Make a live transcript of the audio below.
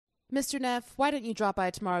Mr. Neff, why don't you drop by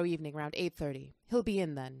tomorrow evening around 8:30? He'll be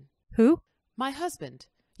in then. Who? My husband.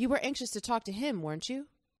 You were anxious to talk to him, weren't you?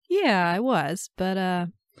 Yeah, I was, but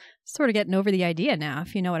sort of getting over the idea now,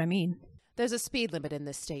 if you know what I mean. There's a speed limit in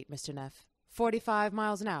this state, Mr. Neff. 45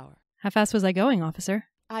 miles an hour. How fast was I going, officer?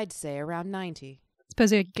 I'd say around 90.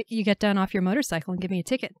 Suppose you get down off your motorcycle and give me a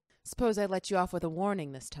ticket. Suppose I let you off with a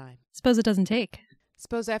warning this time. Suppose it doesn't take.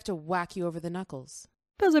 Suppose I have to whack you over the knuckles.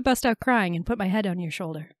 Suppose I bust out crying and put my head on your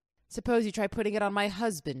shoulder. Suppose you try putting it on my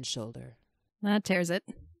husband's shoulder. That tears it.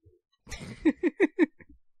 It's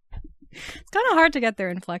kind of hard to get their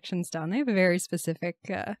inflections down. They have a very specific...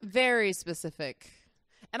 Very specific.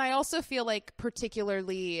 And I also feel like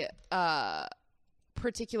particularly for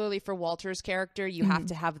Walter's character, you have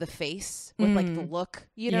to have the face with like the look,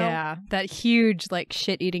 you know? Yeah, that huge like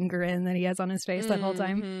shit-eating grin that he has on his face that whole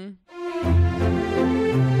time.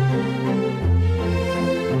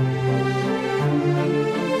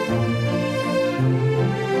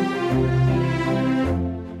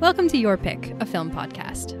 Welcome to Your Pick, a film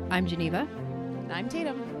podcast. I'm Geneva. And I'm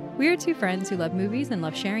Tatum. We're two friends who love movies and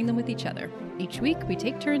love sharing them with each other. Each week, we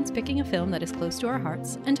take turns picking a film that is close to our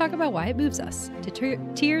hearts and talk about why it moves us, to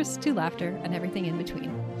tears, to laughter, and everything in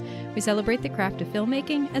between. We celebrate the craft of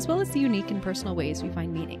filmmaking, as well as the unique and personal ways we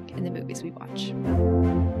find meaning in the movies we watch.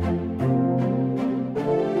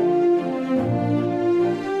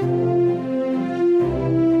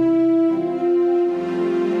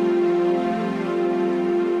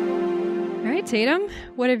 Tatum,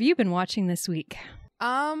 what have you been watching this week?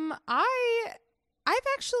 I've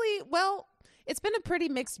actually, well, it's been a pretty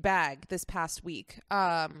mixed bag this past week.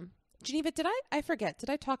 Geneva, I forget, did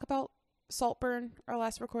I talk about Saltburn our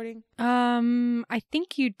last recording? I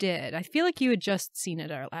think you did. I feel like you had just seen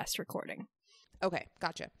it our last recording. Okay,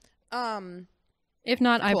 gotcha. If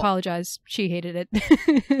not, cool. I apologize. She hated it.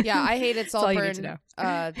 Yeah, I hated Saltburn. That's all you need to know.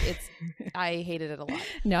 I hated it a lot.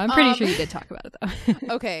 No, I'm pretty sure you did talk about it though.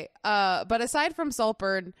 Okay. But aside from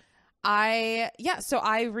Saltburn, I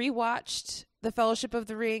rewatched The Fellowship of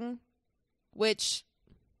the Ring, which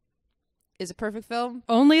is a perfect film.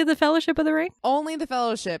 Only The Fellowship of the Ring? Only The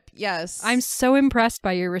Fellowship, yes. I'm so impressed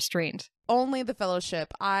by your restraint. Only The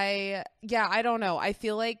Fellowship. I don't know. I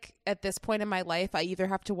feel like at this point in my life, I either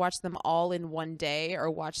have to watch them all in one day or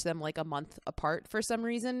watch them like a month apart for some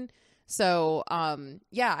reason. So,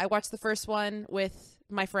 I watched the first one with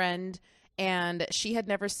my friend, and she had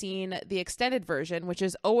never seen the extended version, which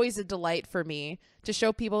is always a delight for me to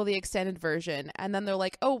show people the extended version. And then they're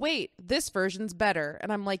like, oh, wait, this version's better.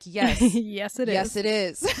 And I'm like, yes. Yes, it is. Yes, it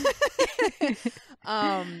is.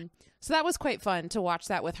 So that was quite fun to watch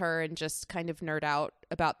that with her and just kind of nerd out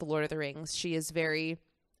about The Lord of the Rings. She is very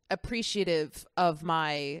appreciative of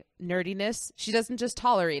my nerdiness. She doesn't just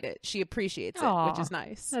tolerate it. She appreciates it, which is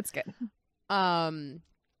nice. That's good.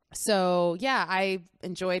 So yeah, I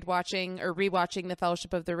enjoyed watching or rewatching The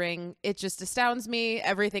Fellowship of the Ring. It just astounds me.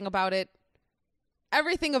 Everything about it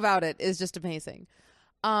is just amazing.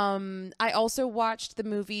 I also watched the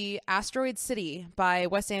movie Asteroid City by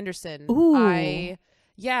Wes Anderson. Ooh.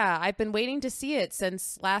 I've been waiting to see it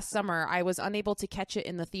since last summer. I was unable to catch it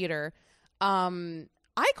in the theater. I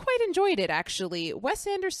quite enjoyed it, actually. Wes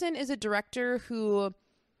Anderson is a director who,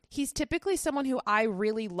 he's typically someone who I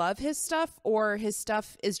really love his stuff, or his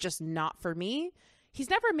stuff is just not for me. He's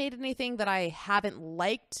never made anything that I haven't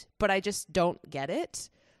liked, but I just don't get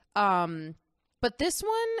it. But this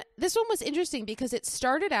one was interesting because it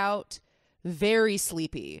started out very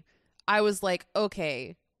sleepy. I was like,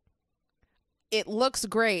 okay, it looks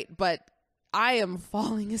great, but I am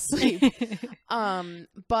falling asleep.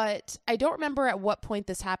 But I don't remember at what point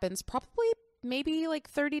this happens. Probably maybe like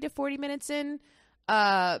 30 to 40 minutes in.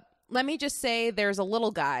 Let me just say there's a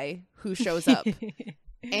little guy who shows up.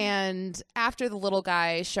 And after the little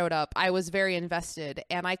guy showed up, I was very invested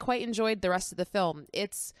and I quite enjoyed the rest of the film.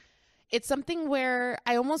 It's something where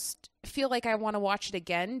I almost feel like I want to watch it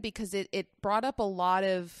again because it brought up a lot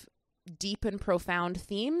of deep and profound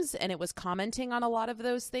themes and it was commenting on a lot of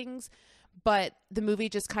those things, but the movie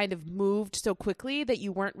just kind of moved so quickly that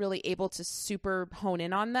you weren't really able to super hone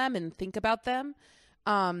in on them and think about them.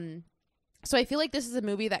 So I feel like this is a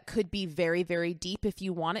movie that could be very, very deep if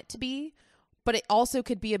you want it to be, but it also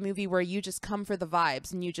could be a movie where you just come for the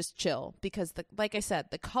vibes and you just chill because, like I said,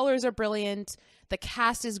 the colors are brilliant. The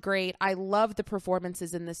cast is great. I love the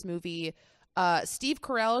performances in this movie. Steve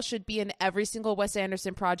Carell should be in every single Wes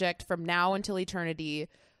Anderson project from now until eternity.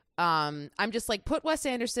 I'm just like, put Wes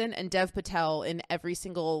Anderson and Dev Patel in every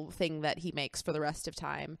single thing that he makes for the rest of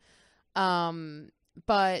time.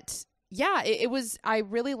 But yeah, it was, I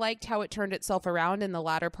really liked how it turned itself around in the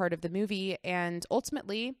latter part of the movie. And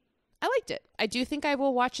ultimately, liked it. I do think I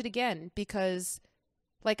will watch it again because,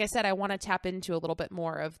 like I said, I want to tap into a little bit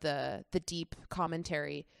more of the deep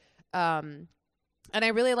commentary. And I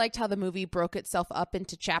really liked how the movie broke itself up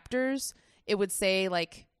into chapters. It would say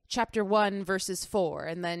like chapter 1 versus 4,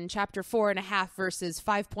 and then chapter 4.5 versus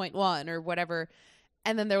 5.1 or whatever.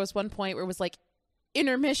 And then there was one point where it was like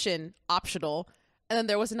intermission optional. And then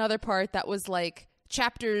there was another part that was like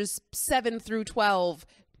chapters 7 through 12,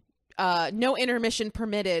 no intermission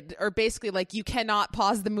permitted, or basically like you cannot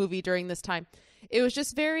pause the movie during this time. It was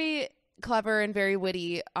just very clever and very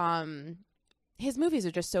witty. His movies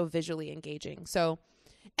are just so visually engaging. So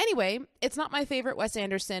anyway, it's not my favorite Wes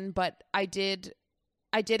Anderson, but I did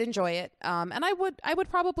enjoy it. And I would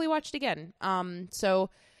probably watch it again. So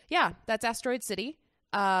yeah, that's Asteroid City.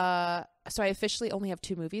 So I officially only have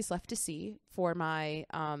 2 movies left to see for my,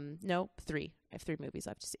 3. I have 3 movies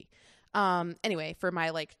left to see. Anyway, for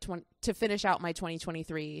my to finish out my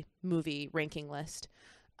 2023 movie ranking list.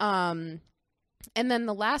 And then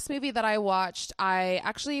the last movie that I watched, I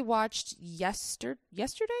actually watched yesterday?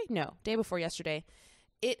 No, day before yesterday.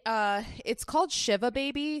 It's called Shiva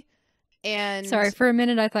Baby. And sorry, for a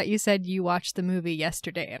minute I thought you said you watched the movie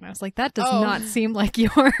yesterday, and I was like, that does not seem like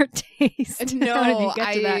your taste. No, How did you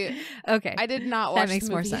get to that? Okay, I did not watch that makes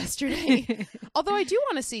the more movie sense. yesterday. Although I do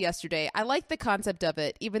want to see Yesterday. I like the concept of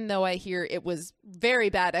it, even though I hear it was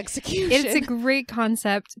very bad execution. It's a great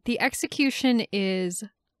concept. The execution is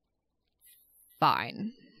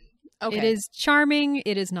fine. Okay. It is charming.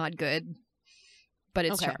 It is not good, but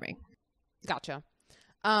it's charming. Gotcha.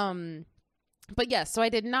 But yes, so I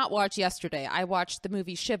did not watch Yesterday. I watched the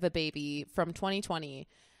movie Shiva Baby from 2020.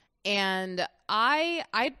 And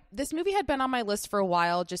this movie had been on my list for a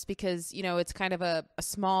while just because, you know, it's kind of a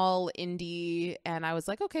small indie, and I was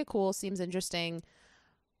like, okay, cool, seems interesting.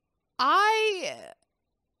 I'm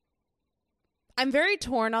very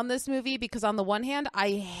torn on this movie because on the one hand,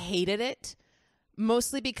 I hated it,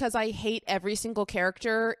 mostly because I hate every single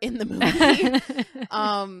character in the movie.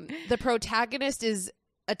 The protagonist is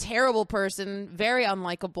a terrible person, very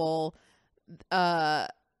unlikable. The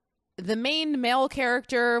main male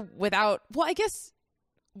character, without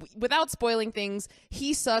spoiling things,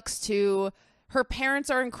 he sucks too. Her parents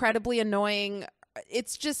are incredibly annoying.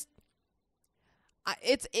 It's just, I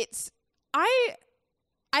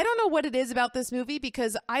don't know what it is about this movie,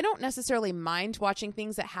 because I don't necessarily mind watching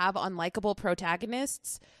things that have unlikable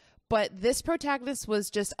protagonists, but this protagonist was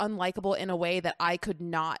just unlikable in a way that I could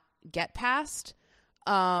not get past.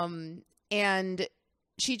 And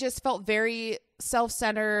she just felt very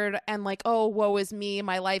self-centered and like, oh, woe is me,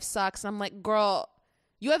 my life sucks. And I'm like, girl,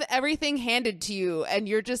 you have everything handed to you and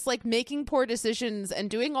you're just like making poor decisions and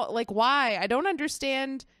doing why? I don't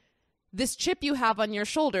understand this chip you have on your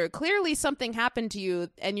shoulder. Clearly something happened to you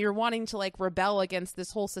and you're wanting to like rebel against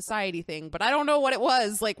this whole society thing, but I don't know what it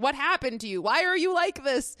was. Like, what happened to you? Why are you like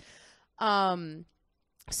this?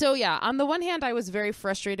 So yeah, on the one hand, I was very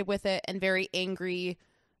frustrated with it and very angry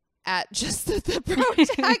at just the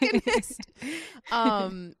protagonist.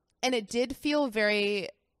 And it did feel very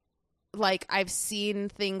like I've seen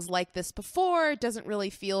things like this before. It doesn't really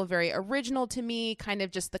feel very original to me, kind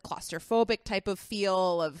of just the claustrophobic type of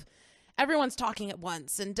feel of everyone's talking at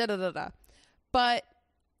once and da-da-da-da. But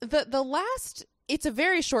it's a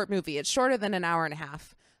very short movie. It's shorter than an hour and a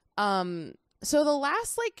half. So the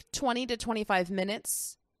last like 20 to 25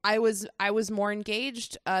 minutes, I was more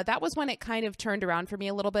engaged. That was when it kind of turned around for me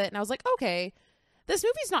a little bit. And I was like, okay, this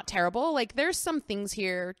movie's not terrible. Like, there's some things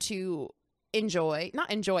here to enjoy,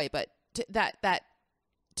 not enjoy, but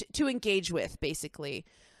to engage with, basically.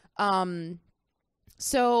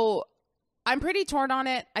 So I'm pretty torn on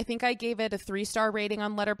it. I think I gave it a 3-star rating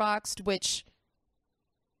on Letterboxd, which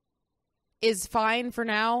is fine for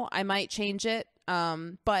now. I might change it.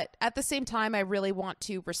 But at the same time, I really want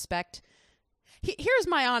to respect. Here's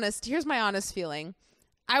my honest feeling.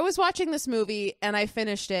 I was watching this movie and I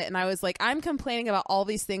finished it and I was like, I'm complaining about all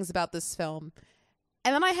these things about this film.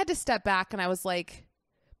 And then I had to step back and I was like,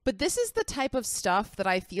 but this is the type of stuff that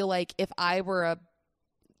I feel like if I were a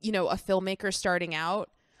filmmaker starting out,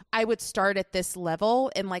 I would start at this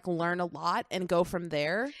level and like learn a lot and go from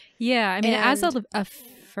there. Yeah. I mean, as a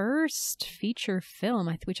first feature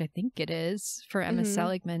film, which I think it is for Emma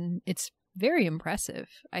Seligman, it's very impressive,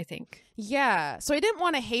 I think. Yeah. So I didn't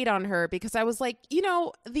want to hate on her because I was like,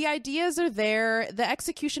 the ideas are there. The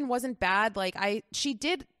execution wasn't bad. She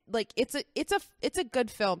did it's a good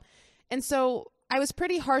film. And so I was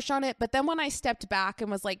pretty harsh on it. But then when I stepped back and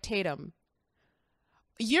was like, Tatum,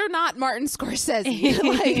 you're not Martin Scorsese,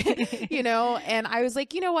 and I was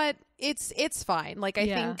like, you know what? It's fine. Like,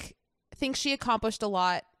 I think she accomplished a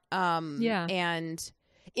lot. And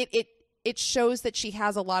it shows that she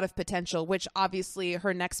has a lot of potential, which obviously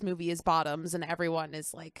her next movie is Bottoms, and everyone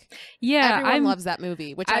is like, everyone loves that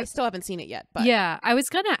movie, which I still haven't seen it yet. But yeah, I was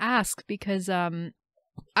gonna ask because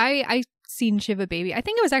I seen Shiva Baby. I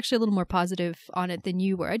think I was actually a little more positive on it than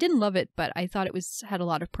you were. I didn't love it, but I thought it had a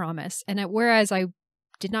lot of promise. And whereas I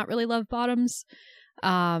did not really love Bottoms,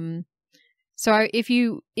 so if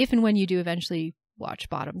and when you do eventually watch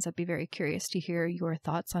Bottoms, I'd be very curious to hear your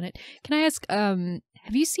thoughts on it. Can I ask,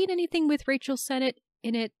 have you seen anything with Rachel Sennett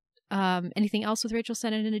in it? Anything else with Rachel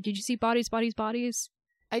Sennett in it? Did you see Bodies, Bodies, Bodies?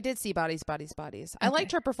 I did see Bodies, Bodies, Bodies. Okay. I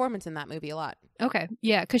liked her performance in that movie a lot. Okay.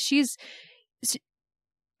 Yeah, because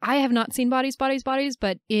I have not seen Bodies, Bodies, Bodies,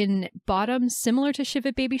 but in Bottoms, similar to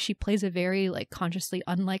Shiva Baby, she plays a very consciously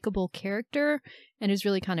unlikable character and is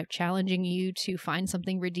really kind of challenging you to find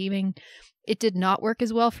something redeeming. It did not work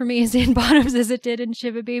as well for me as in Bottoms as it did in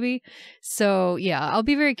Shiva Baby. So yeah, I'll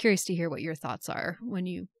be very curious to hear what your thoughts are when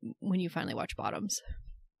you finally watch Bottoms.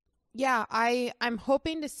 Yeah, I'm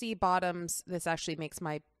hoping to see Bottoms. This actually makes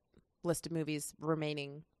my list of movies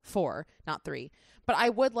remaining 4, not 3. But I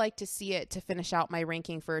would like to see it to finish out my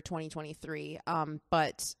ranking for 2023.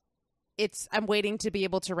 But I'm waiting to be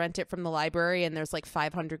able to rent it from the library, and there's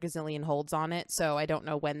 500 gazillion holds on it, so I don't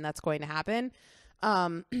know when that's going to happen.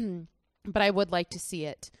 But I would like to see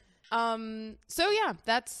it. So yeah,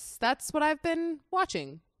 that's what I've been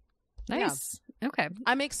watching. Nice. Yeah. Okay.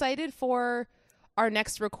 I'm excited for our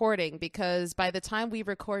next recording because by the time we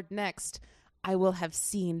record next, I will have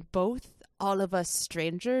seen both All of Us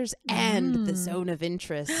Strangers and The Zone of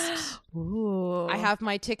Interest. Ooh. I have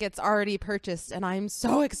my tickets already purchased and I'm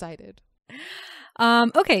so excited.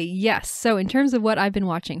 Okay, yes. So in terms of what I've been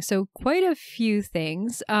watching, so quite a few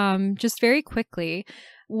things. Just very quickly,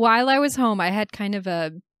 while I was home, I had kind of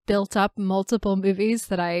built up multiple movies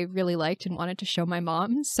that I really liked and wanted to show my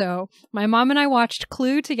mom. So my mom and I watched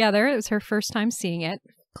Clue together. It was her first time seeing it.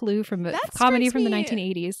 Clue from a comedy from the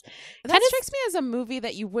 1980s. That strikes me as a movie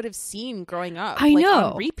that you would have seen growing up. I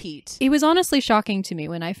know. On repeat. It was honestly shocking to me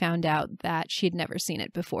when I found out that she had never seen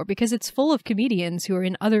it before because it's full of comedians who are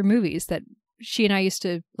in other movies that she and I used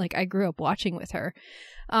to, I grew up watching with her.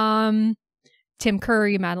 Tim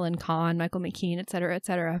Curry, Madeline Kahn, Michael McKean, et cetera, et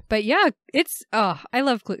cetera. But yeah, I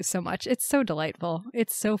love Clue so much. It's so delightful.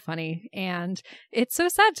 It's so funny. And it's so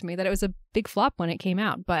sad to me that it was a big flop when it came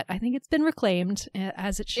out. But I think it's been reclaimed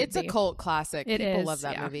as it should be. It's a cult classic. People love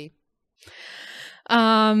that movie.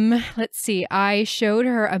 Let's see. I showed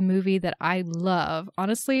her a movie that I love.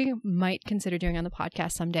 Honestly, might consider doing on the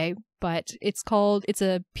podcast someday. But it's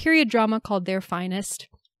a period drama called Their Finest.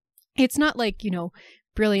 It's not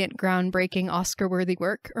brilliant, groundbreaking, Oscar-worthy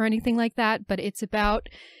work or anything like that, but it's about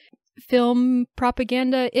film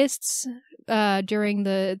propagandaists during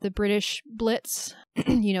the British Blitz,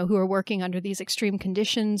 who are working under these extreme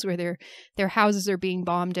conditions where their houses are being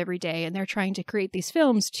bombed every day, and they're trying to create these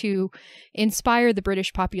films to inspire the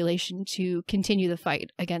British population to continue the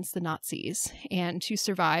fight against the Nazis and to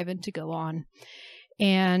survive and to go on.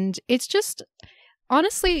 And it's just,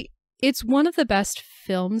 honestly, it's one of the best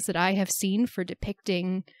films that I have seen for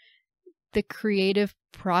depicting the creative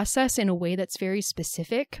process in a way that's very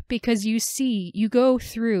specific, because you go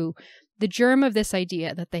through the germ of this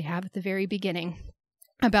idea that they have at the very beginning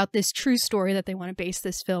about this true story that they want to base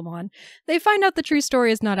this film on. They find out the true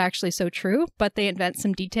story is not actually so true, but they invent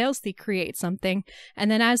some details, they create something. And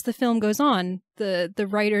then as the film goes on, the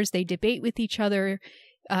writers, they debate with each other.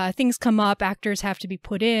 Things come up, actors have to be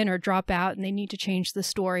put in or drop out, and they need to change the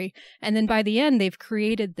story. And then by the end, they've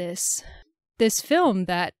created this film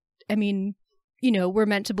that, we're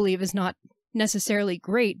meant to believe is not necessarily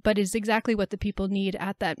great, but is exactly what the people need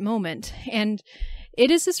at that moment. And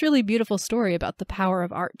it is this really beautiful story about the power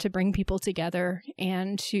of art to bring people together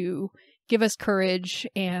and to give us courage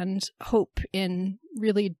and hope in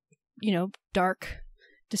really, dark,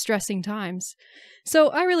 distressing times. So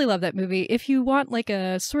I really love that movie. If you want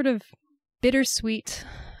a sort of bittersweet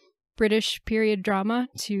British period drama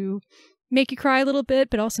to make you cry a little bit,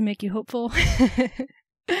 but also make you hopeful,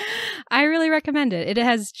 I really recommend it.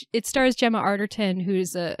 It stars Gemma Arterton,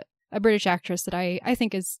 who's a British actress that I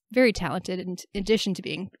think is very talented in addition to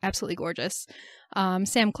being absolutely gorgeous.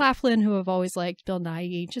 Sam Claflin, who I've always liked, Bill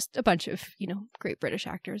Nighy, just a bunch of, great British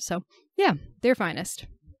actors. So yeah, Their Finest.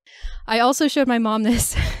 I also showed my mom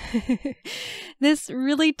this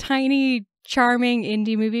really tiny, charming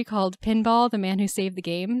indie movie called Pinball, The Man Who Saved the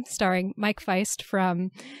Game, starring Mike Feist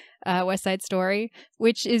from West Side Story,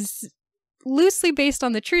 which is loosely based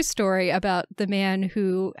on the true story about the man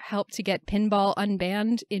who helped to get pinball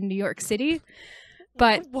unbanned in New York City.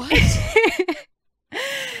 But what?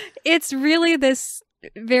 It's really this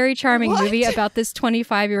very charming What? movie about this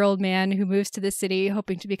 25-year-old man who moves to the city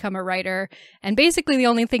hoping to become a writer. And basically the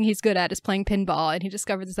only thing he's good at is playing pinball, and he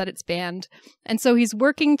discovers that it's banned. And so he's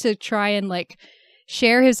working to try and like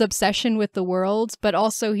share his obsession with the world, but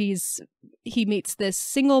also he meets this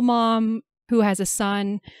single mom who has a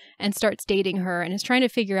son and starts dating her and is trying to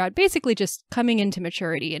figure out, basically just coming into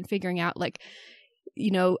maturity and figuring out like,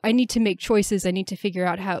 you know, I need to make choices. I need to figure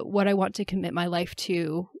out what I want to commit my life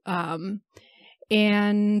to.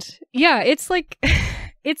 And yeah, it's like,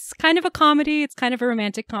 it's kind of a comedy. It's kind of a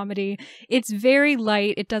romantic comedy. It's very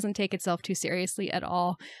light. It doesn't take itself too seriously at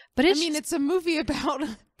all. But it's a movie about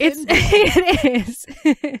it is.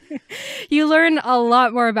 You learn a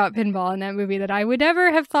lot more about pinball in that movie than I would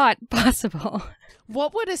ever have thought possible.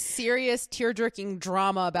 What would a serious tear-jerking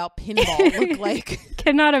drama about pinball look like?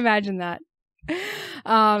 Cannot imagine that.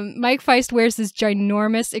 Mike Feist wears this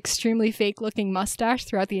ginormous, extremely fake-looking mustache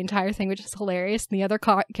throughout the entire thing, which is hilarious. And the other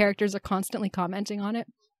characters are constantly commenting on it.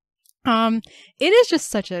 It is just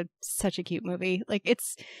such a cute movie. Like,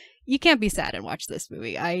 you can't be sad and watch this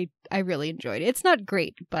movie. I really enjoyed it. It's not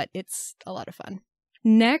great, but it's a lot of fun.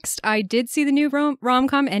 Next, I did see the new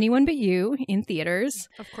rom-com Anyone But You in theaters.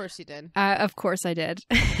 Of course you did. Of course I did.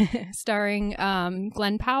 Starring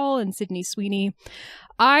Glenn Powell and Sydney Sweeney.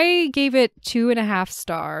 I gave it 2.5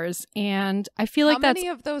 stars, and I feel like How many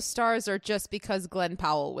of those stars are just because Glenn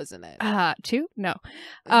Powell was in it? 2? No.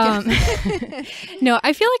 No,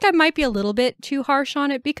 I feel like I might be a little bit too harsh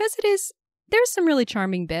on it because there's some really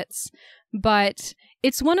charming bits, but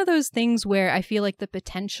it's one of those things where I feel like the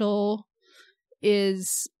potential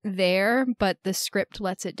is there, but the script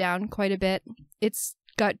lets it down quite a bit. It's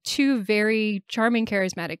got 2 very charming,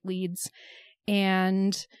 charismatic leads,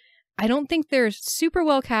 and I don't think they're super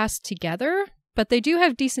well cast together, but they do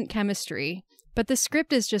have decent chemistry, but the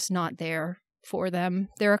script is just not there for them.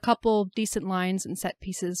 There are a couple decent lines and set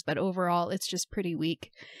pieces, but overall it's just pretty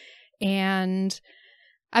weak. And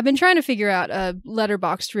I've been trying to figure out a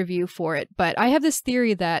Letterboxd review for it, but I have this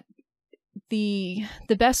theory that the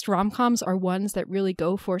best rom-coms are ones that really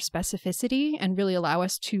go for specificity and really allow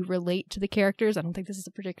us to relate to the characters. I don't think this is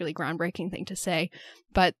a particularly groundbreaking thing to say,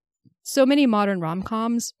 but so many modern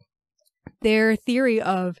rom-coms, their theory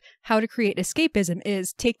of how to create escapism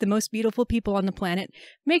is take the most beautiful people on the planet,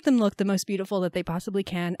 make them look the most beautiful that they possibly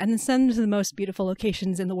can, and then send them to the most beautiful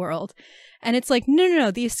locations in the world. And it's like,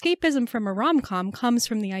 no. The escapism from a rom-com comes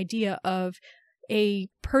from the idea of a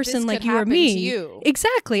person like you or me.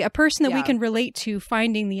 Exactly. A person that we can relate to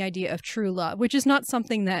finding the idea of true love, which is not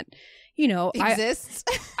something that, you know, exists.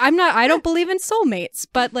 I don't believe in soulmates,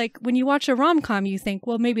 but like when you watch a rom-com, you think,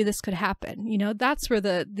 well, maybe this could happen. You know, that's where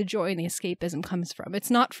the joy and the escapism comes from.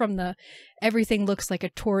 It's not from the everything looks like a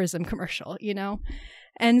tourism commercial, you know?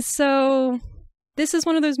 And so this is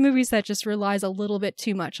one of those movies that just relies a little bit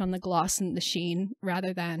too much on the gloss and the sheen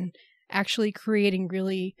rather than actually creating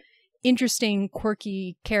really interesting,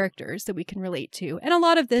 quirky characters that we can relate to. And a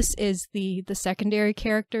lot of this is the secondary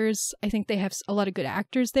characters. I think they have a lot of good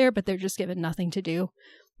actors there, but they're just given nothing to do,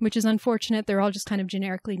 which is unfortunate. They're all just kind of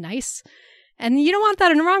generically nice. And you don't want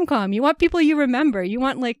that in a rom-com. You want people you remember. You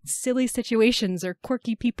want like silly situations or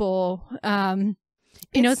quirky people.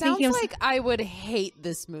 It sounds like I would hate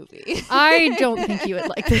this movie. I don't think you would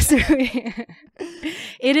like this movie.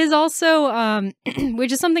 It is also,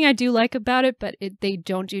 which is something I do like about it, but they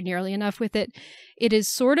don't do nearly enough with it. It is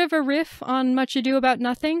sort of a riff on Much Ado About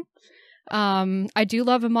Nothing. I do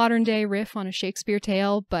love a modern day riff on a Shakespeare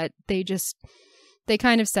tale, but they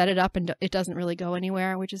kind of set it up and it doesn't really go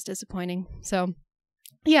anywhere, which is disappointing. So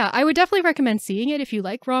yeah, I would definitely recommend seeing it if you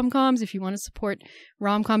like rom-coms, if you want to support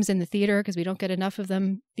rom-coms in the theater, because we don't get enough of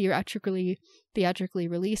them theatrically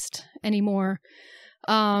released anymore.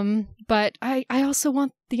 But I also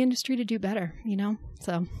want the industry to do better, you know?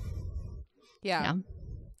 So yeah.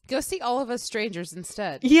 Go see All of Us Strangers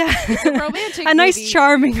instead. Yeah. It's a romantic a nice, movie.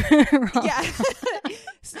 charming rom. Yeah.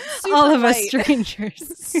 All of light. Us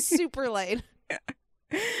Strangers. Super light.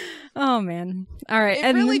 Oh man. All right.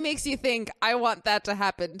 It really makes you think, I want that to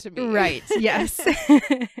happen to me. Right. Yes.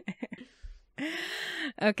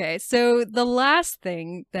 Okay. So the last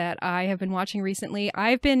thing that I have been watching recently,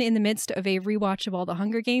 I've been in the midst of a rewatch of all the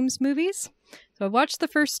Hunger Games movies. So I watched the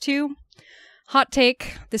first 2. Hot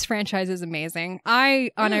take, this franchise is amazing.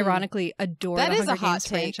 I unironically adore the Hunger Games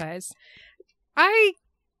franchise. I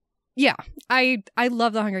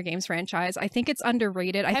love the Hunger Games franchise. I think it's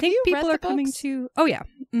underrated. I think people are coming to... Oh, yeah.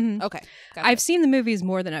 Mm-hmm. Okay. I've seen the movies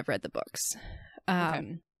more than I've read the books.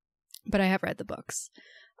 Okay. But I have read the books.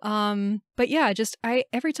 But yeah,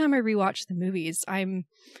 every time I rewatch the movies,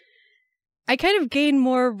 I kind of gain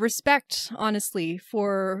more respect, honestly,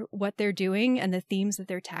 for what they're doing and the themes that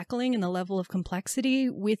they're tackling and the level of complexity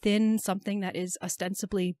within something that is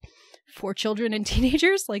ostensibly for children and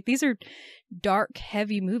teenagers. Like, these are dark,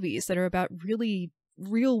 heavy movies that are about really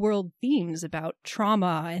real world themes about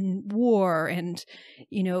trauma and war and,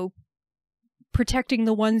 you know, protecting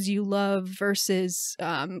the ones you love versus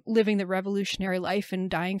living the revolutionary life and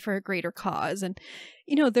dying for a greater cause. And,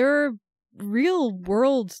 you know, there are real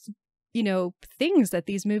world, you know, things that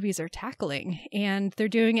these movies are tackling, and they're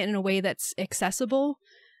doing it in a way that's accessible.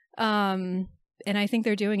 And I think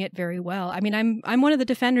they're doing it very well. I mean, I'm one of the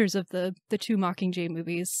defenders of the two Mockingjay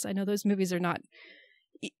movies. I know those movies are not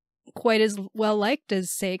quite as well liked as,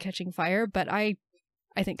 say, Catching Fire, but I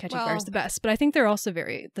think Catching Fire is the best. But I think they're also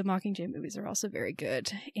the Mockingjay movies are also very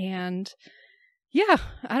good. And yeah,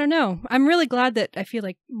 I don't know. I'm really glad that I feel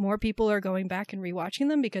like more people are going back and rewatching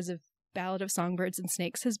them because of Ballad of Songbirds and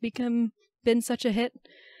Snakes has been such a hit.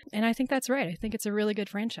 And I think that's right. I think it's a really good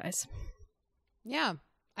franchise. Yeah.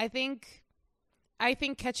 I think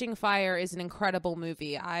Catching Fire is an incredible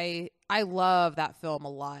movie. I love that film a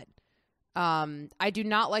lot. I do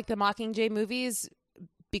not like the Mockingjay movies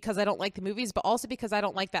because I don't like the movies, but also because I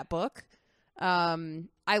don't like that book.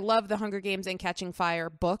 I love the Hunger Games and Catching Fire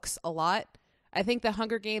books a lot. I think the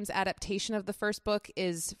Hunger Games adaptation of the first book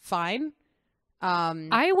is fine.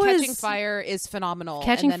 Catching Fire is phenomenal.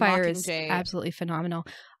 Catching Fire is absolutely phenomenal.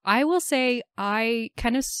 I will say I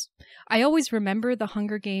always remember the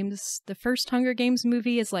Hunger Games, the first Hunger Games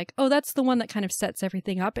movie is like, oh, that's the one that kind of sets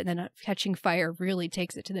everything up, and then Catching Fire really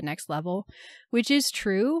takes it to the next level, which is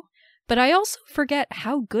true. But I also forget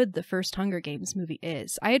how good the first Hunger Games movie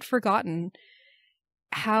is. I had forgotten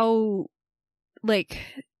how, like,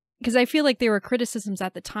 because I feel like there were criticisms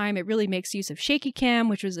at the time. It really makes use of shaky cam,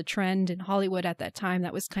 which was a trend in Hollywood at that time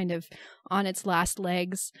that was kind of on its last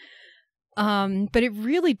legs. But it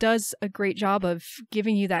really does a great job of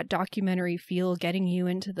giving you that documentary feel, getting you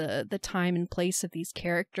into the time and place of these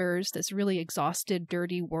characters, this really exhausted,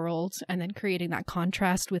 dirty world, and then creating that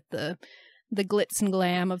contrast with the glitz and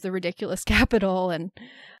glam of the ridiculous capital. And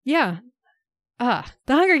yeah, the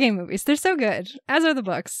Hunger Game movies, they're so good, as are the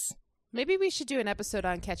books. Maybe we should do an episode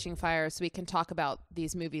on Catching Fire so we can talk about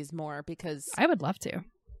these movies more, because I would love to.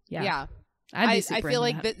 Yeah. I feel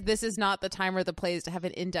like this is not the time or the place to have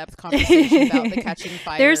an in-depth conversation about the Catching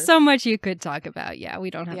Fire. There's so much you could talk about. Yeah, we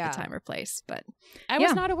don't have the time or place, but I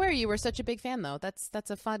was not aware you were such a big fan, though. That's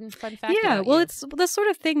a fun fact. Yeah, well, it's the sort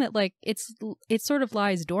of thing that like it sort of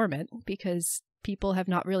lies dormant because people have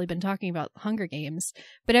not really been talking about Hunger Games,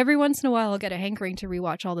 but every once in a while I'll get a hankering to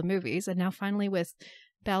rewatch all the movies, and now finally with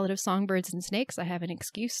Ballad of Songbirds and Snakes, I have an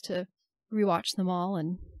excuse to rewatch them all,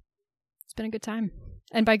 and it's been a good time.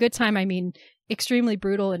 And by good time, I mean extremely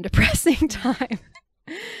brutal and depressing time.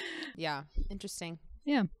 Yeah, interesting.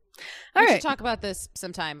 Yeah. We should talk about this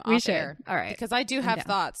sometime off air. All right. Because I do have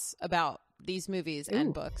thoughts about these movies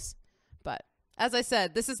and books. But as I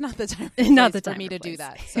said, this is not the time for me to do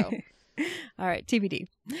that. So, all right, TBD.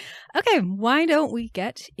 Okay, why don't we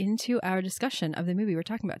get into our discussion of the movie we're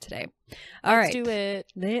talking about today? Let's do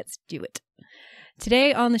it. Let's do it.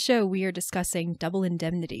 Today on the show, we are discussing Double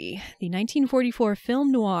Indemnity, the 1944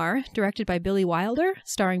 film noir directed by Billy Wilder,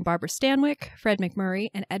 starring Barbara Stanwyck, Fred MacMurray,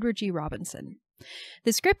 and Edward G. Robinson.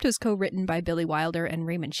 The script was co-written by Billy Wilder and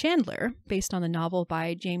Raymond Chandler, based on the novel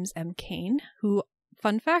by James M. Cain, who,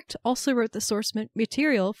 fun fact, also wrote the source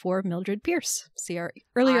material for Mildred Pierce. See our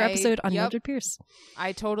earlier episode on Mildred Pierce.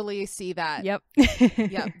 I totally see that. Yep.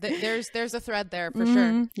 Yep. There's a thread there for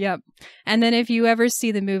sure. Yep. And then if you ever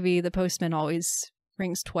see the movie The Postman Always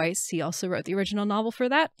Rings Twice, he also wrote the original novel for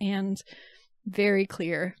that, and very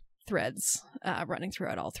clear threads running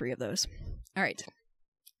throughout all three of those. All right.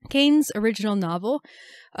 Cain's original novel,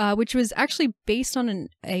 which was actually based on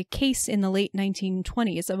a case in the late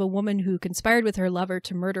 1920s of a woman who conspired with her lover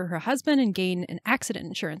to murder her husband and gain an accident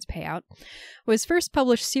insurance payout, was first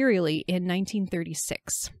published serially in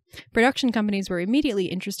 1936. Production companies were immediately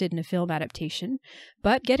interested in a film adaptation,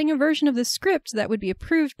 but getting a version of the script that would be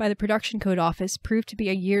approved by the Production Code Office proved to be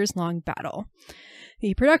a years-long battle.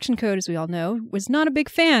 The Production Code, as we all know, was not a big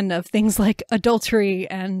fan of things like adultery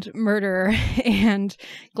and murder and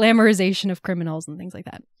glamorization of criminals and things like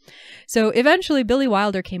that. So eventually Billy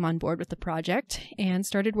Wilder came on board with the project and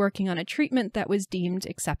started working on a treatment that was deemed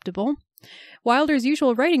acceptable. Wilder's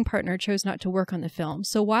usual writing partner chose not to work on the film,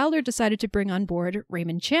 so Wilder decided to bring on board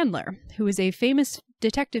Raymond Chandler, who is a famous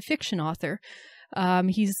detective fiction author.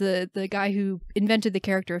 He's the guy who invented the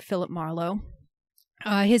character of Philip Marlowe.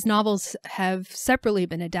 His novels have separately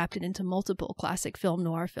been adapted into multiple classic film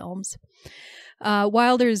noir films.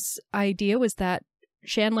 Wilder's idea was that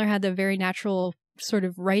Chandler had the very natural sort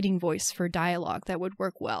of writing voice for dialogue that would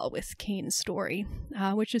work well with Kane's story,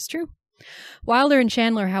 which is true. Wilder and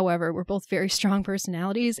Chandler, however, were both very strong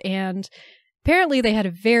personalities, and apparently they had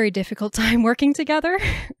a very difficult time working together.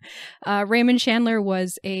 Raymond Chandler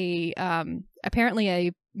was apparently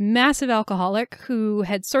a massive alcoholic who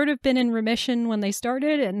had sort of been in remission when they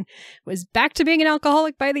started and was back to being an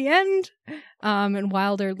alcoholic by the end. And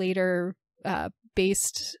Wilder later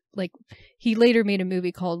he later made a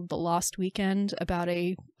movie called The Lost Weekend about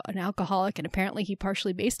an alcoholic, and apparently he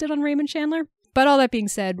partially based it on Raymond Chandler. But all that being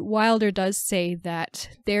said, Wilder does say that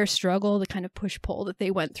their struggle, the kind of push-pull that they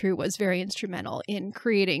went through, was very instrumental in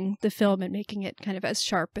creating the film and making it kind of as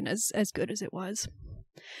sharp and as good as it was.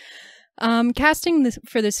 Casting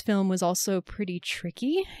for this film was also pretty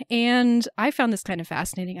tricky, and I found this kind of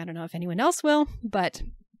fascinating. I don't know if anyone else will, but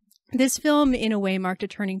this film, in a way, marked a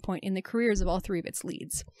turning point in the careers of all three of its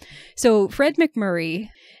leads. So Fred MacMurray,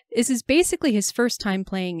 this is basically his first time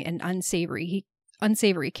playing an unsavory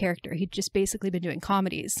character. He'd just basically been doing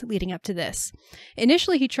comedies leading up to this.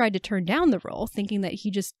 Initially, he tried to turn down the role, thinking that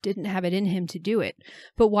he just didn't have it in him to do it.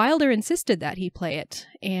 But Wilder insisted that he play it,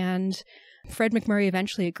 and Fred MacMurray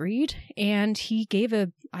eventually agreed, and he gave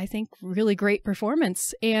I think, really great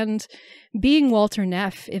performance. And being Walter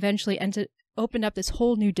Neff eventually opened up this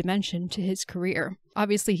whole new dimension to his career.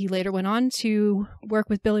 Obviously, he later went on to work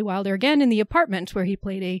with Billy Wilder again in The Apartment, where he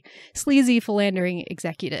played a sleazy, philandering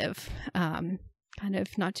executive. Kind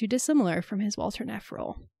of not too dissimilar from his Walter Neff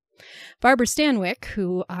role. Barbara Stanwyck,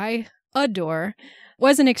 who I adore,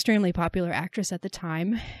 was an extremely popular actress at the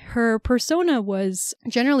time. Her persona was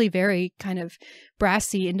generally very kind of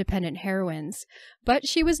brassy, independent heroines, but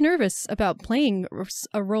she was nervous about playing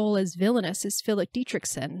a role as villainous as Philip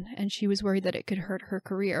Dietrichson, and she was worried that it could hurt her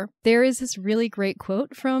career. There is this really great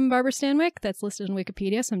quote from Barbara Stanwyck that's listed on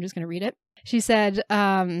Wikipedia, so I'm just going to read it. She said,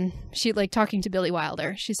 talking to Billy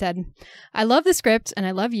Wilder, she said, "I love the script and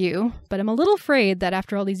I love you, but I'm a little afraid that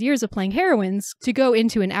after all these years of playing heroines, to go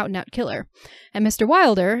into an out-and-out killer." And Mr.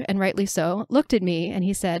 Wilder, and rightly so, looked at me and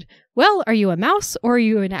he said, "Well, are you a mouse or are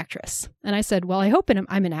you an actress?" And I said, "Well, I hope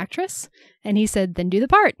I'm an actress." And he said, "Then do the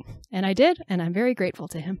part." And I did, and I'm very grateful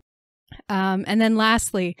to him. And then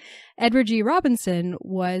lastly, Edward G. Robinson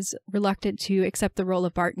was reluctant to accept the role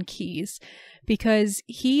of Barton Keyes because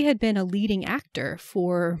he had been a leading actor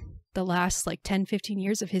for the last 10, 15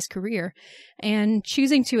 years of his career, and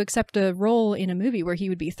choosing to accept a role in a movie where he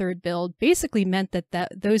would be third billed basically meant that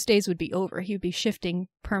those days would be over. He would be shifting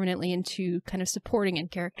permanently into kind of supporting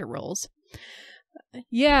and character roles.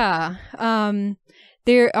 Yeah.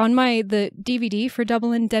 There on the DVD for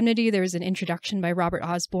Double Indemnity, there was an introduction by Robert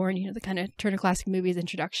Osborne, the kind of Turner Classic Movies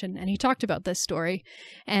introduction, and he talked about this story.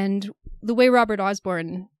 And the way Robert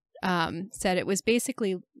Osborne said it was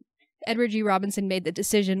basically Edward G. Robinson made the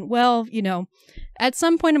decision, well, at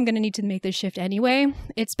some point I'm going to need to make this shift anyway.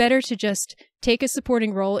 It's better to just take a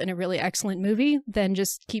supporting role in a really excellent movie than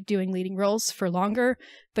just keep doing leading roles for longer,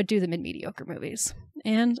 but do them in mediocre movies.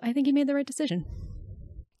 And I think he made the right decision.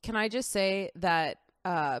 Can I just say that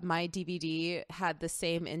my DVD had the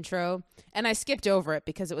same intro, and I skipped over it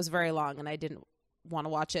because it was very long and I didn't want to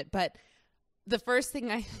watch it. But the first thing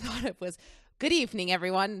I thought of was, "Good evening,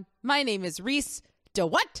 everyone. My name is Reese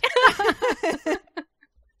DeWhat."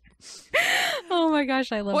 Oh my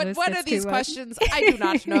gosh, I love this. What are these questions? I do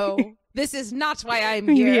not know. This is not why I'm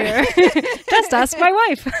here. Just ask my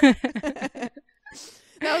wife.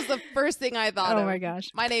 That was the first thing I thought of. Oh my gosh.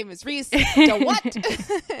 My name is Reese DeWhat.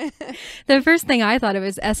 The first thing I thought of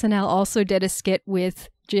is SNL also did a skit with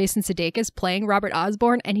Jason Sudeikis playing Robert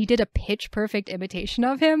Osborne, and he did a pitch-perfect imitation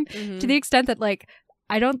of him to the extent that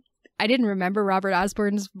I didn't remember Robert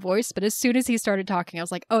Osborne's voice, but as soon as he started talking, I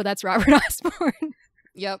was like, oh, that's Robert Osborne.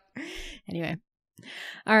 Yep. Anyway.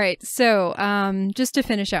 All right, so just to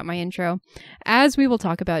finish out my intro, as we will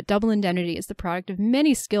talk about, Double Indemnity is the product of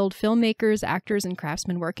many skilled filmmakers, actors, and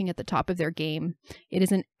craftsmen working at the top of their game. It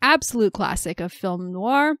is an absolute classic of film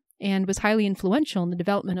noir and was highly influential in the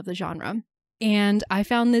development of the genre. And I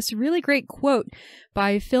found this really great quote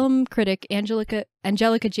by film critic Angelica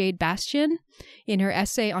Jade Bastian in her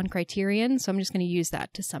essay on Criterion, so I'm just going to use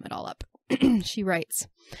that to sum it all up. She writes,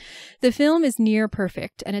 "The film is near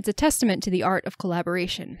perfect, and it's a testament to the art of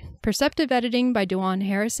collaboration. Perceptive editing by Dewan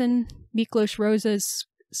Harrison, Miklos Rosa's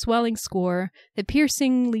swelling score, the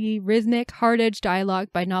piercingly rhythmic, hard-edged dialogue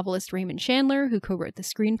by novelist Raymond Chandler, who co-wrote the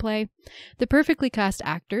screenplay, the perfectly cast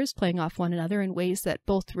actors playing off one another in ways that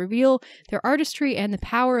both reveal their artistry and the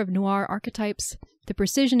power of noir archetypes, the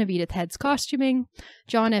precision of Edith Head's costuming,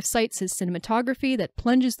 John F. Seitz' cinematography that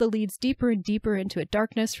plunges the leads deeper and deeper into a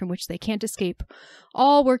darkness from which they can't escape,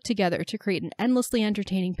 all work together to create an endlessly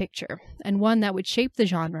entertaining picture, and one that would shape the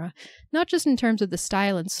genre, not just in terms of the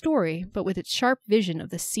style and story, but with its sharp vision of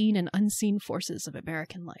the seen and unseen forces of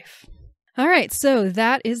American life. All right, so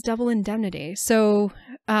that is Double Indemnity. So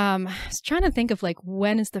I was trying to think of like,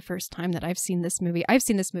 when is the first time that I've seen this movie? I've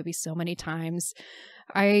seen this movie so many times.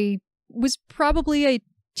 I was probably a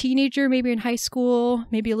teenager, maybe in high school,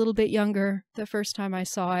 maybe a little bit younger the first time I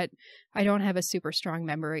saw it. I don't have a super strong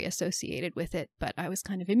memory associated with it, but I was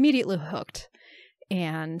kind of immediately hooked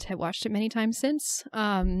and have watched it many times since.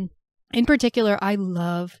 In particular, I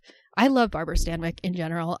love Barbara Stanwyck in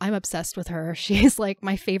general. I'm obsessed with her. She's like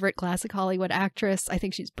my favorite classic Hollywood actress. I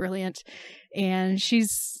think she's brilliant. And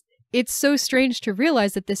it's so strange to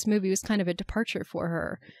realize that this movie was kind of a departure for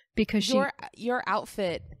her because your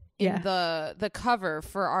outfit in the cover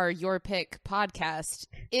for our Your Pick podcast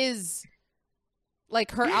is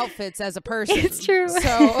like her outfits as a person. It's true.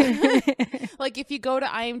 So like if you go to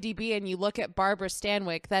IMDb and you look at Barbara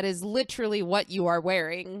Stanwyck, that is literally what you are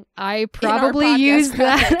wearing. I probably used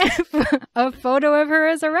that a photo of her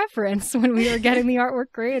as a reference when we were getting the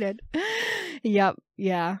artwork created. Yep.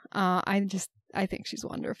 Yeah. I think she's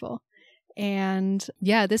wonderful. And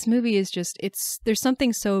yeah, this movie is just, there's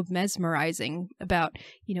something so mesmerizing about,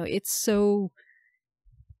 it's so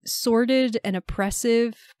sordid and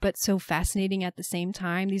oppressive, but so fascinating at the same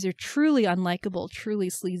time. These are truly unlikable, truly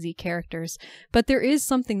sleazy characters, but there is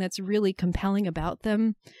something that's really compelling about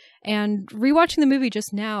them. And rewatching the movie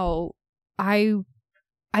just now, I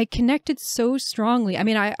connected so strongly. I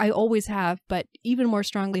mean, I always have, but even more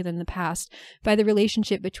strongly than the past, by the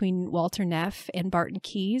relationship between Walter Neff and Barton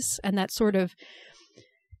Keyes, and that sort of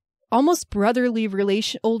almost brotherly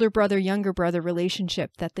older brother, younger brother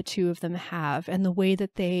relationship that the two of them have, and the way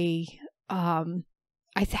that they I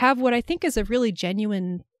have what I think is a really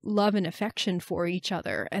genuine love and affection for each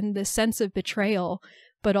other, and the sense of betrayal,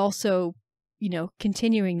 but also,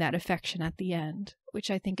 continuing that affection at the end, which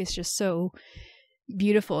I think is just so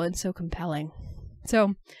beautiful and so compelling.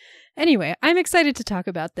 So anyway, I'm excited to talk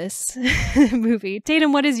about this movie.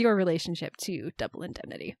 Tatum, what is your relationship to Double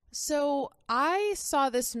Indemnity? So I saw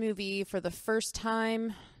this movie for the first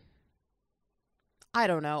time, I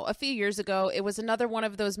don't know, a few years ago. It was another one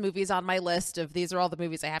of those movies on my list of these are all the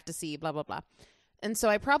movies I have to see, blah, blah, blah. And so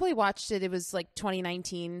I probably watched it. It was like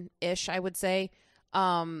 2019-ish, I would say.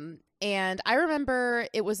 And I remember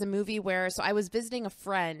it was a movie where, so I was visiting a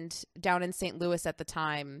friend down in St. Louis at the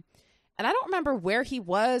time. And I don't remember where he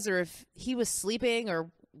was or if he was sleeping or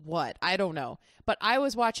what. I don't know. But I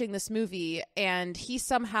was watching this movie and he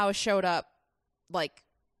somehow showed up like,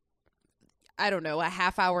 I don't know, a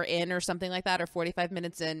half hour in or something like that, or 45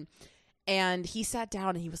 minutes in. And he sat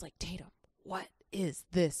down and he was like, Tatum, what is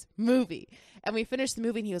this movie? And we finished the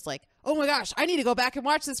movie and he was like, oh my gosh, I need to go back and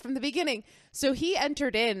watch this from the beginning. So he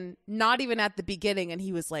entered in not even at the beginning and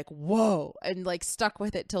he was like, whoa, and like stuck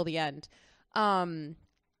with it till the end.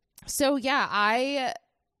 So yeah,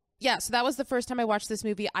 so that was the first time I watched this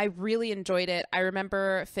movie. I really enjoyed it. I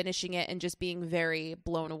remember finishing it and just being very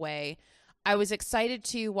blown away. I was excited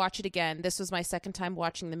to watch it again. This was my second time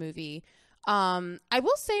watching the movie. I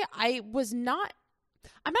will say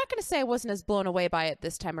I'm not going to say I wasn't as blown away by it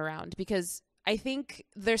this time around, because I think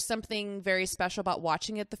there's something very special about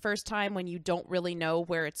watching it the first time when you don't really know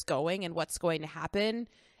where it's going and what's going to happen.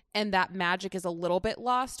 And that magic is a little bit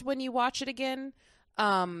lost when you watch it again.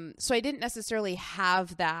 So I didn't necessarily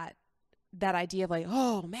have that idea of like,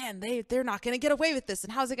 oh man, they're not going to get away with this.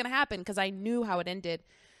 And how's it going to happen? Because I knew how it ended.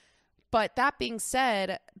 But that being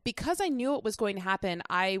said, because I knew it was going to happen,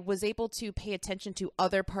 I was able to pay attention to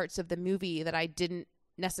other parts of the movie that I didn't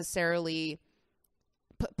necessarily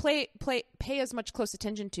pay as much close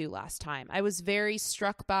attention to last time. I was very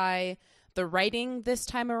struck by the writing this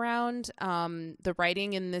time around. The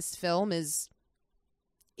writing in this film is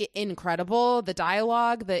incredible. The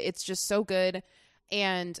dialogue, it's just so good.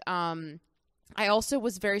 And I also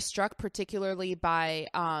was very struck particularly by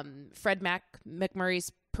Fred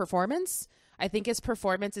MacMurray's performance. I think his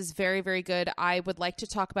performance is very, very good. I would like to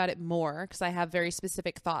talk about it more because I have very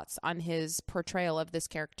specific thoughts on his portrayal of this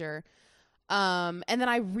character. And then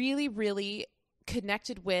I really, really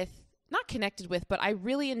but I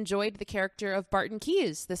really enjoyed the character of Barton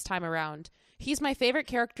Keyes this time around. He's my favorite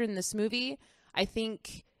character in this movie. I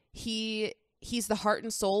think he's the heart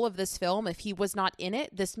and soul of this film. If he was not in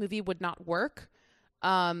it, this movie would not work.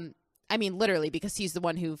 I mean, literally, because he's the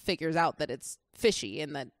one who figures out that it's fishy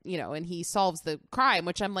and that, you know, and he solves the crime,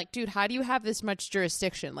 which I'm like, dude, how do you have this much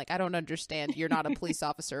jurisdiction? Like, I don't understand. You're not a police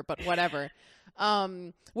officer, but whatever.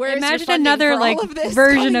 Whereas imagine another like of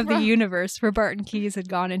version of the universe where Barton Keyes had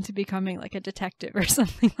gone into becoming like a detective or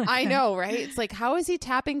something like I that. know, right? It's like, how is he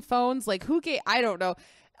tapping phones? Like, who gave, I don't know.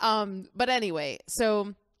 But anyway,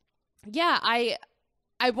 so yeah,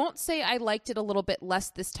 I won't say I liked it a little bit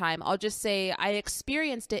less this time. I'll just say I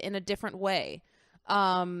experienced it in a different way.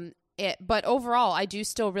 But overall, I do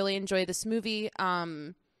still really enjoy this movie.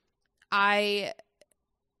 I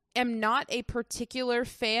am not a particular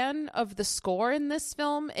fan of the score in this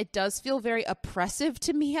film. It does feel very oppressive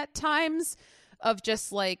to me at times, of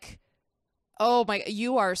just like, oh my,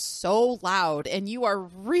 you are so loud and you are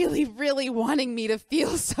really, really wanting me to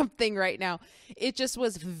feel something right now. It just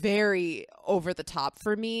was very over the top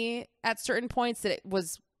for me at certain points, that it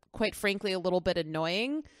was quite frankly a little bit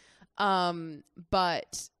annoying.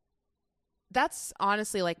 But that's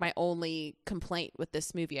honestly like my only complaint with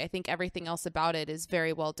this movie. I think everything else about it is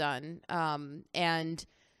very well done. And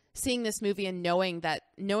seeing this movie and knowing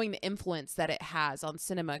the influence that it has on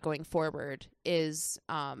cinema going forward is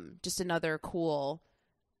just another cool,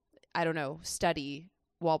 I don't know, study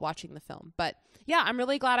while watching the film. But yeah, I'm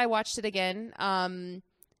really glad I watched it again.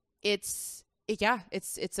 It's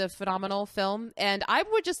a phenomenal film. And I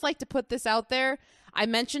would just like to put this out there. I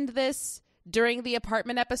mentioned this during the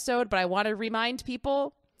apartment episode, but I want to remind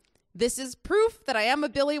people, this is proof that I am a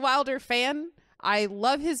Billy Wilder fan. I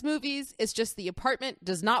love his movies. It's just The Apartment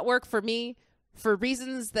does not work for me for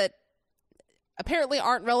reasons that apparently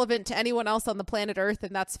aren't relevant to anyone else on the planet Earth,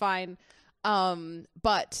 and that's fine.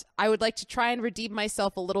 But I would like to try and redeem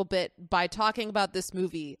myself a little bit by talking about this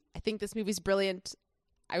movie. I think this movie's brilliant.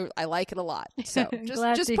 I like it a lot. So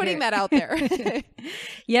just putting that out there.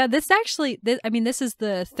 Yeah, this is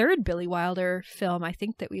the third Billy Wilder film I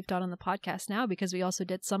think that we've done on the podcast now, because we also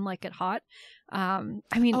did Some Like It Hot. Oh,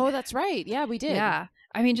 that's right. Yeah, we did. Yeah.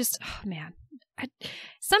 I mean, just, oh, man.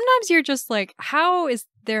 Sometimes you're just like, how is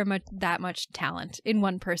there that much talent in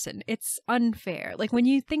one person? It's unfair. Like, when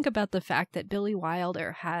you think about the fact that Billy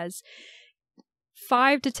Wilder has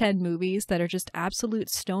 5 to 10 movies that are just absolute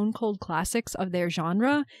stone cold classics of their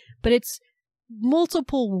genre, but it's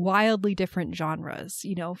multiple wildly different genres,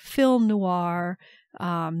 you know, film noir,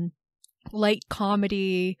 light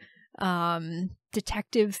comedy,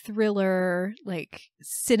 detective thriller, like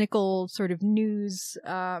cynical sort of news,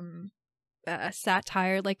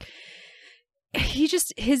 satire. Like, he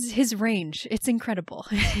just, his range, it's incredible.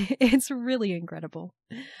 It's really incredible.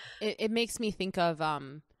 It makes me think of,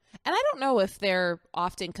 and I don't know if they're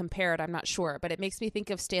often compared, I'm not sure, but it makes me think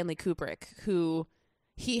of Stanley Kubrick, who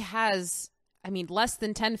he has, I mean, less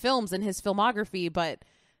than 10 films in his filmography, but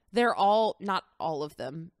they're all, not all of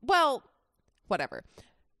them. Well, whatever.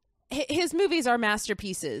 His movies are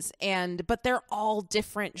masterpieces, but they're all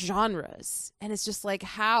different genres. And it's just like,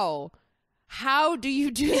 how do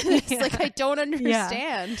you do this? Yeah. Like, I don't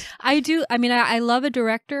understand. Yeah. I do. I mean, I love a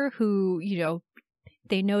director who, you know,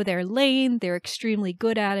 they know their lane. They're extremely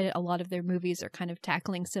good at it. A lot of their movies are kind of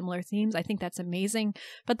tackling similar themes. I think that's amazing.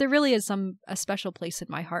 But there really is a special place in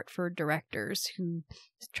my heart for directors who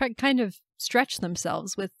kind of stretch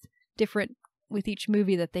themselves with each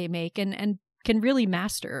movie that they make, and can really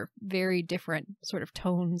master very different sort of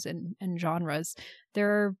tones and genres.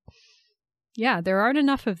 There aren't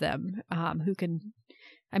enough of them who can.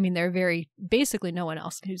 I mean, there are basically no one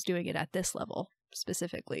else who's doing it at this level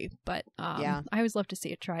specifically, but I always love to see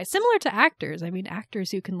it try. Similar to actors. I mean,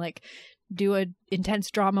 actors who can like do an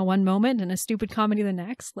intense drama one moment and a stupid comedy the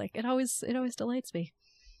next. Like, it always delights me.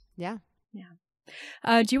 Yeah.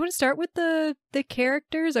 Do you want to start with the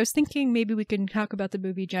characters? I was thinking maybe we can talk about the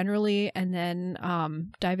movie generally and then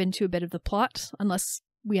dive into a bit of the plot, unless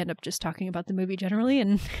we end up just talking about the movie generally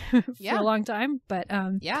and for a long time. But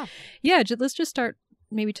let's just start.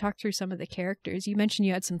 Maybe talk through some of the characters. You mentioned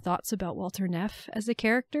you had some thoughts about Walter Neff as a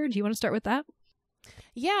character. Do you want to start with that?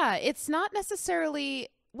 Yeah, it's not necessarily...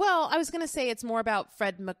 Well, I was going to say it's more about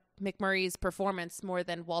Fred MacMurray's performance more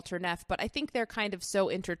than Walter Neff, but I think they're kind of so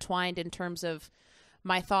intertwined in terms of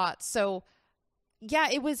my thoughts. So, yeah,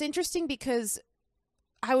 it was interesting because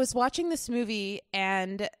I was watching this movie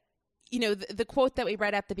and... You know, the quote that we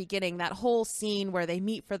read at the beginning, that whole scene where they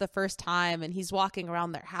meet for the first time and he's walking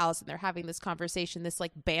around their house and they're having this conversation, this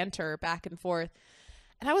like banter back and forth.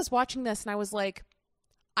 And I was watching this and I was like,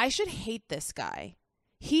 I should hate this guy.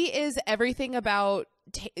 He is everything about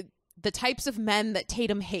the types of men that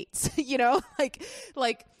Tatum hates, you know,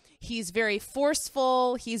 like he's very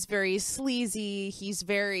forceful. He's very sleazy. He's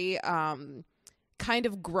very, kind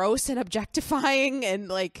of gross and objectifying, and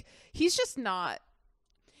like he's just not,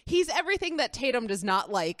 he's everything that Tatum does not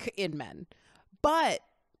like in men. But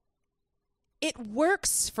it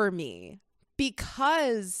works for me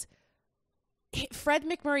because Fred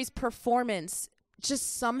MacMurray's performance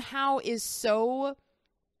just somehow is so,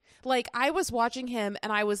 like, I was watching him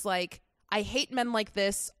and I was like, I hate men like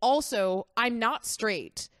this. Also, I'm not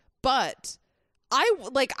straight, but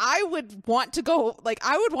I would want to go, like,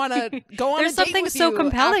 I would want to go on a date with you. There's something so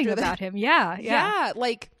compelling about him. Yeah. Yeah.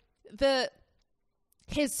 Like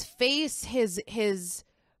his face, his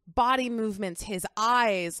body movements, his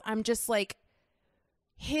eyes. I'm just like,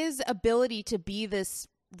 his ability to be this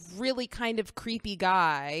really kind of creepy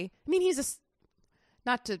guy. I mean, he's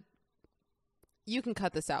you can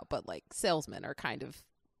cut this out, but like salesmen are kind of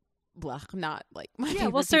not like my favorite well,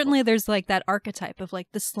 people. certainly there's like that archetype of like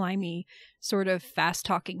the slimy sort of fast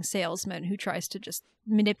talking salesman who tries to just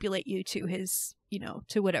manipulate you to his,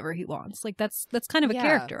 to whatever he wants. Like that's kind of a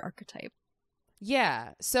character archetype. Yeah.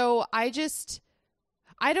 So I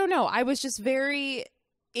don't know. I was just very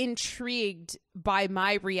intrigued by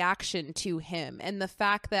my reaction to him and the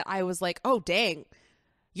fact that I was like, oh, dang,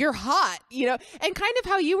 you're hot, and kind of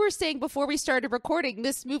how you were saying before we started recording,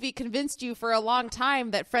 this movie convinced you for a long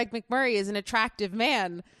time that Fred MacMurray is an attractive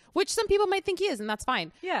man, which some people might think he is, and that's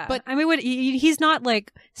fine. Yeah. But I mean, he's not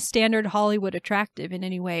like standard Hollywood attractive in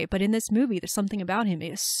any way, but in this movie, there's something about him. He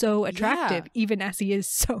is so attractive, even as he is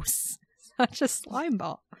such a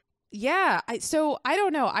slimeball. Yeah. So I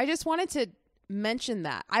don't know. I just wanted to mention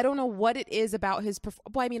that. I don't know what it is about his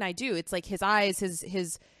well, I mean, I do. It's like his eyes,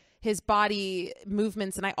 his body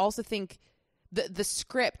movements, and I also think the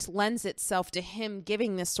script lends itself to him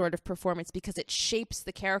giving this sort of performance because it shapes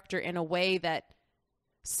the character in a way that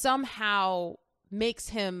somehow makes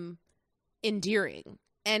him endearing,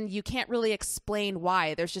 and you can't really explain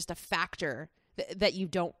why. There's just a factor that you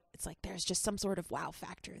don't, it's like there's just some sort of wow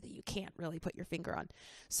factor that you can't really put your finger on.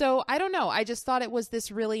 So I don't know. I just thought it was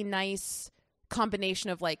this really nice combination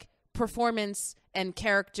of like performance and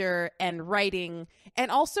character and writing, and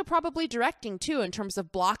also probably directing too, in terms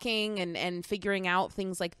of blocking and figuring out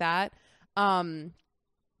things like that.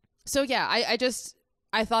 So yeah,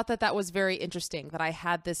 I thought that was very interesting, that I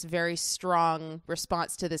had this very strong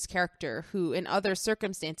response to this character who in other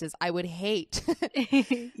circumstances I would hate.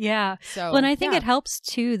 Yeah. So, well, and I think it helps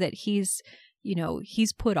too that he's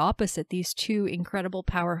put opposite these two incredible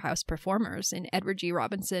powerhouse performers in Edward G.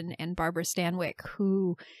 Robinson and Barbara Stanwyck,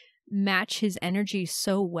 who match his energy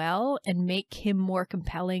so well and make him more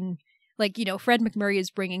compelling. Like, Fred MacMurray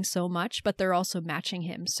is bringing so much, but they're also matching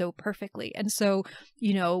him so perfectly. And so,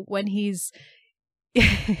 when he's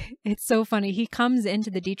it's so funny. He comes into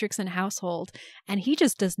the Dietrichson household and he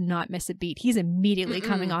just does not miss a beat. He's immediately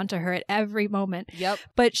coming on to her at every moment. Yep.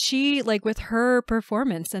 But she, like, with her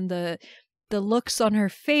performance and the looks on her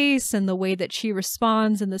face and the way that she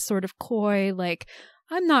responds and the sort of coy, like,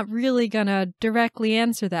 I'm not really gonna directly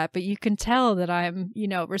answer that, but you can tell that I'm,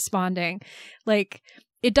 responding. Like,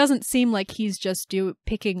 it doesn't seem like he's just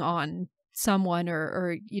picking on someone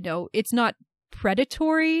or it's not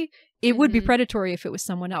predatory. It would be predatory if it was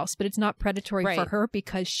someone else, but it's not predatory for her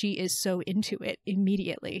because she is so into it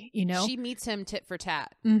immediately, She meets him tit for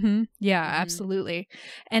tat. Yeah, absolutely.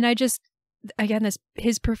 And I just, again,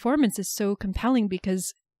 his performance is so compelling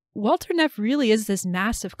because Walter Neff really is this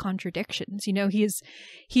mass of contradictions.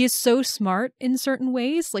 He is so smart in certain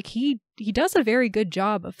ways. Like he does a very good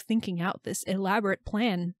job of thinking out this elaborate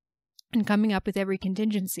plan and coming up with every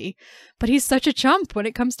contingency. But he's such a chump when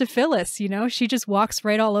it comes to Phyllis, she just walks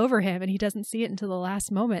right all over him and he doesn't see it until the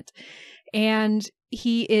last moment. And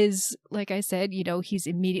he is, like I said, he's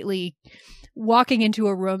immediately walking into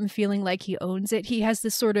a room feeling like he owns it. He has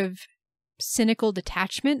this sort of cynical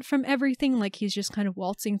detachment from everything, like he's just kind of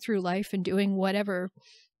waltzing through life and doing whatever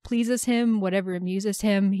pleases him, whatever amuses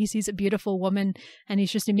him. He sees a beautiful woman and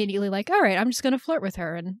he's just immediately like, all right, I'm just going to flirt with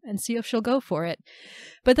her and see if she'll go for it.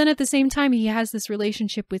 But then at the same time, he has this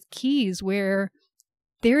relationship with Keyes where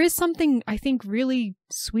there is something, I think, really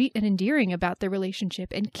sweet and endearing about their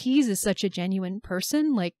relationship. And Keyes is such a genuine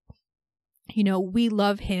person. Like, we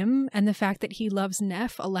love him, and the fact that he loves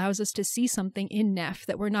Neff allows us to see something in Neff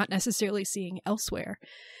that we're not necessarily seeing elsewhere.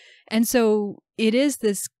 And so it is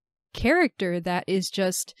this character that is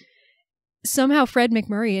just somehow Fred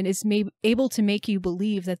MacMurray is able to make you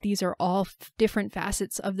believe that these are all different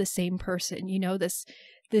facets of the same person. This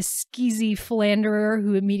skeezy philanderer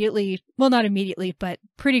who not immediately, but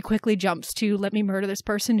pretty quickly jumps to let me murder this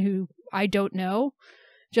person who I don't know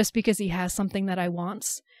just because he has something that I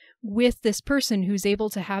want, with this person who's able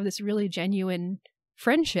to have this really genuine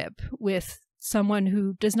friendship with someone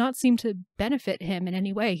who does not seem to benefit him in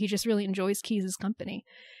any way. He just really enjoys Keyes' company.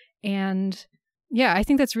 And yeah, I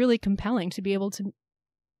think that's really compelling to be able to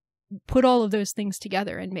put all of those things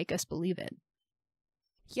together and make us believe it.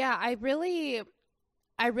 Yeah, I really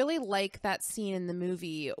like that scene in the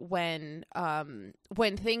movie when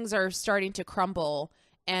things are starting to crumble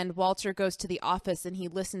and Walter goes to the office and he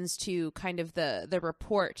listens to kind of the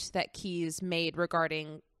report that Keyes made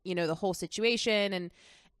regarding, you know, the whole situation,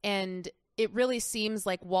 and it really seems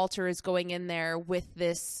like Walter is going in there with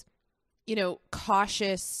this, you know,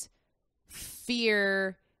 cautious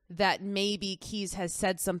fear that maybe Keyes has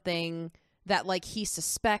said something that, like, he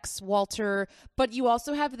suspects Walter. But you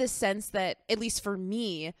also have this sense that, at least for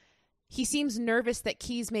me, he seems nervous that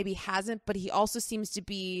Keyes maybe hasn't, but he also seems to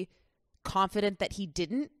be confident that he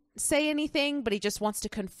didn't say anything, but he just wants to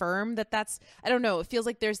confirm that that's, I don't know, it feels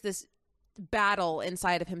like there's this battle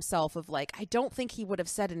inside of himself of like, I don't think he would have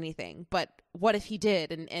said anything, but what if he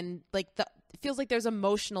did? And like, it feels like there's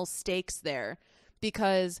emotional stakes there,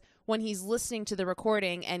 because when he's listening to the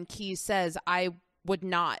recording and Keyes says, I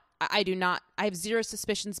have zero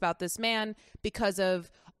suspicions about this man because of,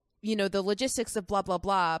 you know, the logistics of blah, blah,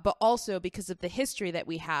 blah, but also because of the history that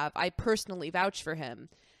we have. I personally vouch for him.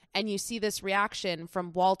 And you see this reaction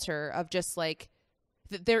from Walter of just like,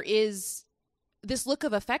 there is this look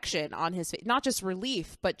of affection on his face, not just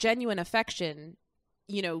relief, but genuine affection,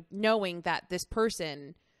 you know, knowing that this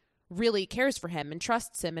person really cares for him and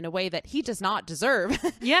trusts him in a way that he does not deserve.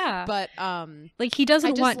 Yeah. But like, he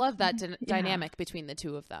doesn't I want, just love that dynamic between the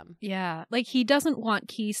two of them. Yeah. Like, he doesn't want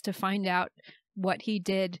Keyes to find out what he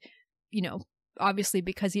did, you know, obviously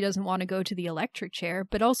because he doesn't want to go to the electric chair,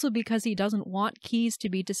 but also because he doesn't want Keyes to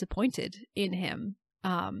be disappointed in him.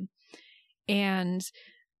 And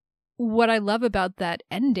what I love about that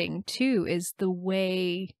ending too is the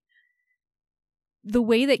way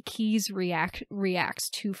that Keyes reacts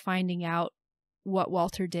to finding out what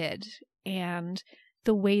Walter did, and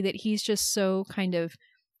the way that he's just so kind of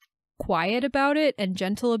quiet about it and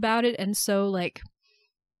gentle about it, and so like,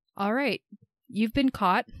 all right, you've been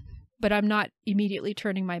caught, but I'm not immediately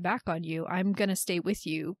turning my back on you. I'm going to stay with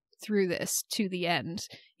you through this to the end.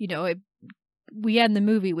 You know, we end the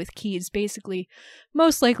movie with Keyes basically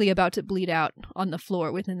most likely about to bleed out on the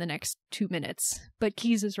floor within the next 2 minutes. But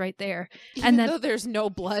Keyes is right there. Even though there's no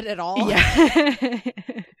blood at all. Yeah.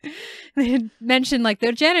 They mentioned like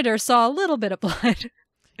the janitor saw a little bit of blood.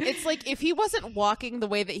 It's like, if he wasn't walking the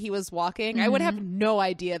way that he was walking, I would have no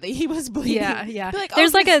idea that he was bleeding. Yeah, yeah. Like,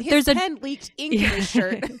 there's his pen leaked ink in his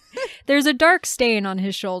shirt. There's a dark stain on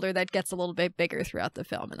his shoulder that gets a little bit bigger throughout the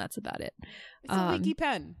film, and that's about it. It's a leaky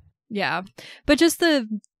pen. Yeah, but just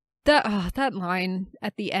that line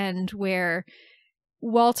at the end where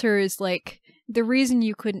Walter is like, the reason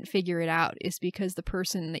you couldn't figure it out is because the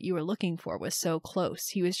person that you were looking for was so close.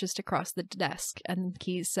 He was just across the desk. And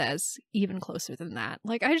Keyes says, even closer than that.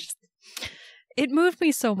 Like, it moved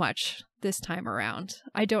me so much this time around.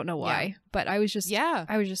 I don't know why, but I was just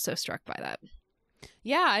so struck by that.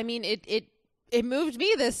 Yeah, I mean, it moved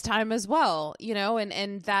me this time as well, you know,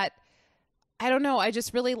 and that, I don't know, I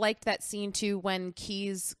just really liked that scene too when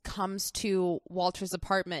Keyes comes to Walter's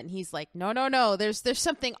apartment and he's like, no, there's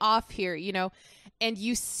something off here, you know, and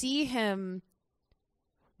you see him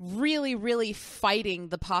really, really fighting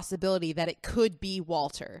the possibility that it could be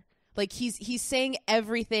Walter. Like, he's saying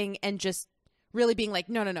everything and just really being like,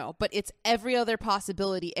 no, but it's every other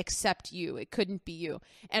possibility except you. It couldn't be you.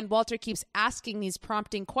 And Walter keeps asking these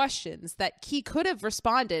prompting questions that he could have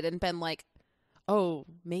responded and been like, oh,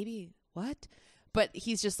 maybe. What? But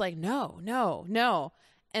he's just like, no.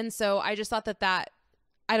 And so I just thought that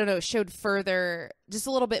I don't know, showed further, just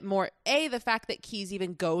a little bit more, the fact that Keyes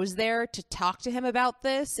even goes there to talk to him about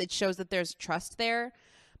this. It shows that there's trust there,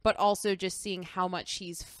 but also just seeing how much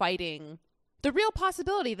he's fighting the real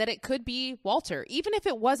possibility that it could be Walter. Even if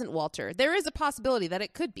it wasn't Walter, there is a possibility that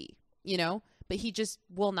it could be, you know, but he just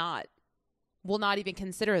will not even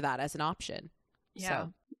consider that as an option. Yeah.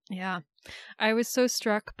 So. Yeah. I was so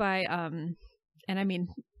struck by, and I mean,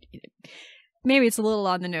 maybe it's a little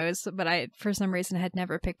on the nose, but I, for some reason, had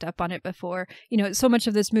never picked up on it before. You know, so much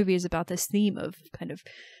of this movie is about this theme of kind of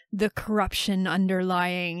the corruption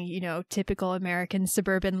underlying, you know, typical American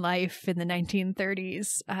suburban life in the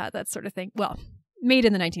 1930s, that sort of thing. Well, made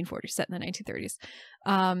in the 1940s, set in the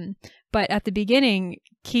 1930s. But at the beginning,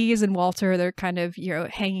 Keyes and Walter, they're kind of, you know,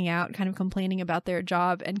 hanging out, kind of complaining about their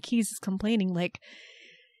job. And Keyes is complaining, like,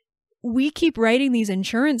 we keep writing these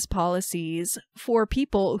insurance policies for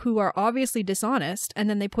people who are obviously dishonest, and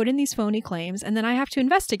then they put in these phony claims, and then I have to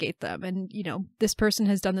investigate them. And, you know, this person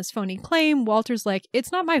has done this phony claim. Walter's like,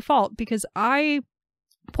 it's not my fault because I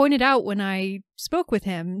pointed out when I spoke with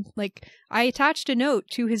him, like, I attached a note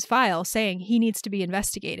to his file saying he needs to be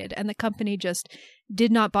investigated, and the company just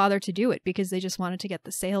did not bother to do it because they just wanted to get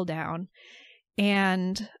the sale down.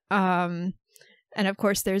 And of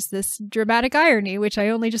course there's this dramatic irony, which I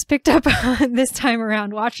only just picked up on this time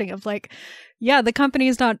around watching, of like, yeah, the company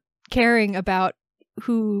is not caring about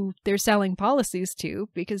who they're selling policies to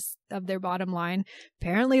because of their bottom line.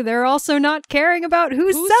 Apparently they're also not caring about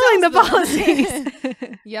who's selling the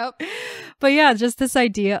policies. Yep. But yeah, just this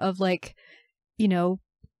idea of like, you know,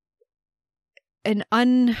 an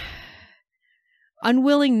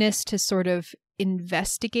unwillingness to sort of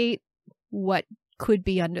investigate what could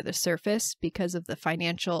be under the surface because of the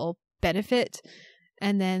financial benefit.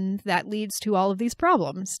 And then that leads to all of these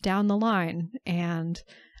problems down the line. And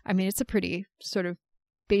I mean, it's a pretty sort of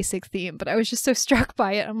basic theme, but I was just so struck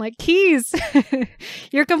by it. I'm like, Keyes,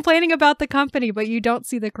 you're complaining about the company, but you don't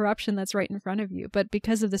see the corruption that's right in front of you. But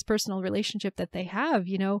because of this personal relationship that they have,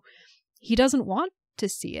 you know, he doesn't want to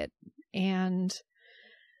see it. And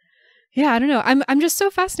yeah, I don't know. I'm just so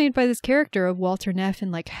fascinated by this character of Walter Neff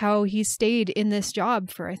and like how he stayed in this job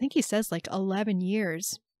for, I think he says like 11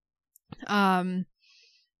 years. You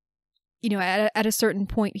know, at a certain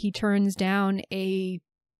point, he turns down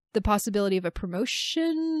the possibility of a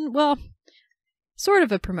promotion. Well, sort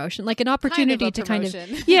of a promotion, like an opportunity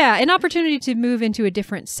an opportunity to move into a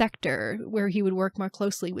different sector where he would work more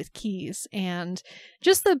closely with Keyes, and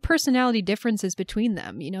just the personality differences between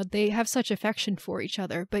them. You know, they have such affection for each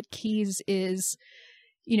other, but Keyes is,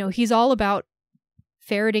 you know, he's all about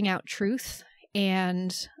ferreting out truth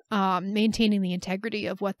and maintaining the integrity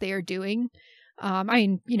of what they are doing. I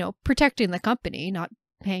mean, you know, protecting the company, not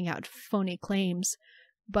paying out phony claims.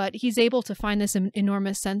 But he's able to find this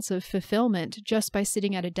enormous sense of fulfillment just by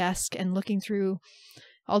sitting at a desk and looking through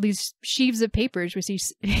all these sheaves of papers, which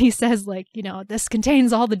he says, like, you know, this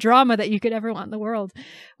contains all the drama that you could ever want in the world.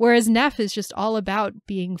 Whereas Neff is just all about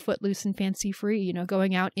being footloose and fancy free, you know,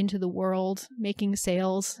 going out into the world, making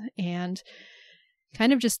sales, and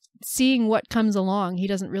kind of just seeing what comes along. He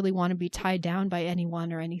doesn't really want to be tied down by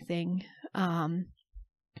anyone or anything.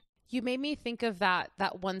 You made me think of that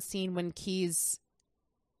one scene when Keyes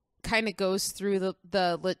kind of goes through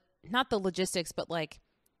the not the logistics, but like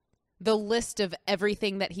the list of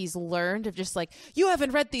everything that he's learned, of just like, you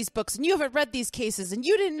haven't read these books and you haven't read these cases and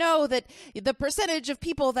you didn't know that the percentage of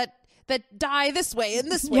people that die this way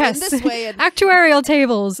and this way and this way, and actuarial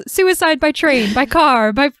tables, suicide by train, by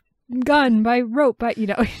car, by gun, by rope, by, you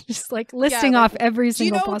know, just like listing off every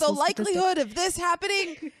single possible the likelihood of this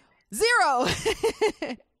happening? 0.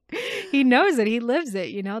 He knows it. He lives it.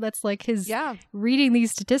 You know, that's like his reading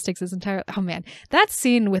these statistics his entire. Oh man, that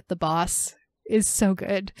scene with the boss is so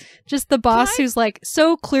good. Just the boss who's like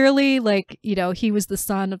so clearly like, you know, he was the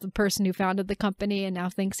son of the person who founded the company and now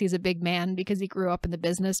thinks he's a big man because he grew up in the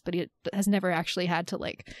business, but he has never actually had to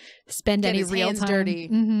like spend any real time. Dirty.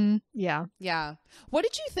 Mm-hmm. Yeah. Yeah. What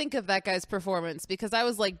did you think of that guy's performance? Because I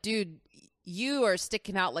was like, dude, you are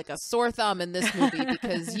sticking out like a sore thumb in this movie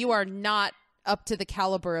because you are not up to the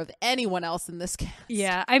caliber of anyone else in this cast.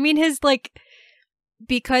 Yeah, I mean,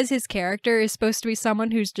 because his character is supposed to be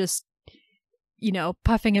someone who's just, you know,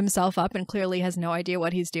 puffing himself up and clearly has no idea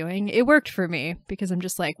what he's doing. It worked for me because I'm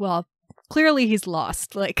just like, well, clearly he's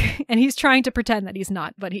lost, like, and he's trying to pretend that he's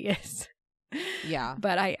not, but he is. Yeah.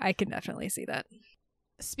 But I can definitely see that.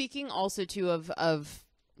 Speaking also too of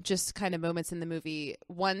just kind of moments in the movie,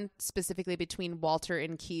 one specifically between Walter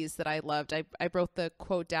and Keyes that I loved. I wrote the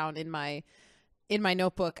quote down in my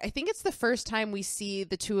notebook. I think it's the first time we see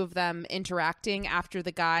the two of them interacting after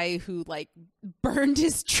the guy who like burned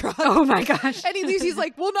his truck. Oh my gosh. And he's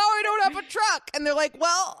like, well, now I don't have a truck. And they're like,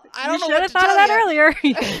 well, I don't know what to tell you. You should have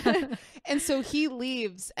thought of that earlier. And so he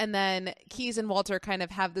leaves, and then Keyes and Walter kind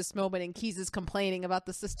of have this moment, and Keyes is complaining about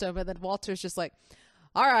the system, and then Walter's just like,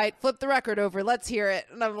 all right, flip the record over. Let's hear it.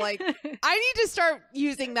 And I'm like, I need to start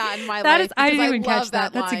using that in my life. I didn't even catch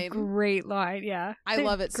that. Line. That's a great line. Yeah. I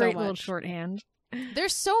love it so much. Great little shorthand.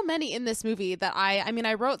 There's so many in this movie that I mean,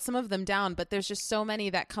 I wrote some of them down, but there's just so many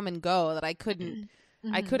that come and go that I couldn't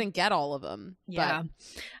get all of them. Yeah. But,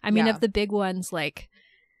 I mean, of the big ones, like,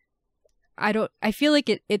 I feel like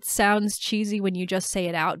it sounds cheesy when you just say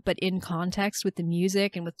it out, but in context with the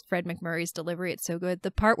music and with Fred MacMurray's delivery, it's so good. The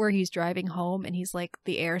part where he's driving home and he's like,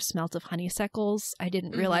 the air smelt of honeysuckles. I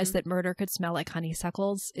didn't realize that murder could smell like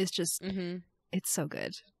honeysuckles. Is just, it's so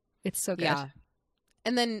good. It's so good. Yeah.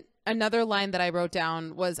 And then another line that I wrote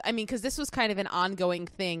down was, I mean, because this was kind of an ongoing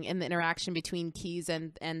thing in the interaction between Keyes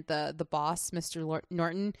and the boss, Mr.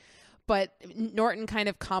 Norton. But Norton kind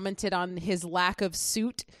of commented on his lack of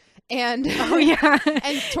suit. And oh yeah,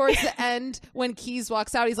 and towards the end, when Keyes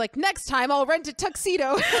walks out, he's like, "Next time I'll rent a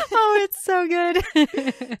tuxedo." Oh, it's so good.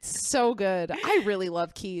 It's so good. I really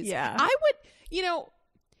love Keyes. Yeah. I would,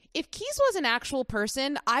 if Keyes was an actual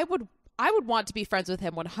person, I would want to be friends with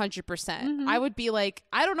him 100%. I would be like,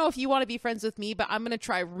 I don't know if you want to be friends with me, but I'm going to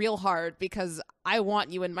try real hard because I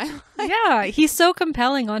want you in my life. Yeah, he's so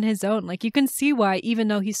compelling on his own. Like, you can see why, even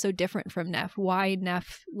though he's so different from Neff, why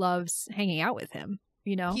Neff loves hanging out with him.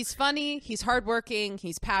 He's funny, he's hardworking,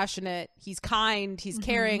 he's passionate, he's kind, he's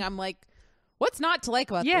caring. I'm like, what's not to like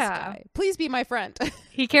about this guy? Please be my friend.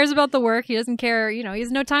 He cares about the work. He doesn't care. He has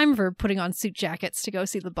no time for putting on suit jackets to go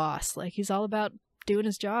see the boss. Like, he's all about doing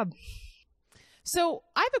his job. So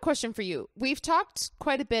I have a question for you. We've talked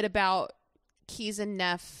quite a bit about Keyes and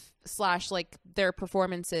Neff / like their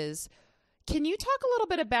performances. Can you talk a little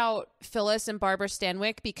bit about Phyllis and Barbara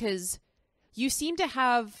Stanwyck? Because you seem to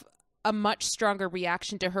have a much stronger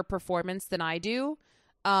reaction to her performance than I do.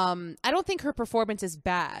 I don't think her performance is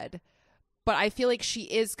bad, but I feel like she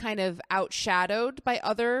is kind of outshadowed by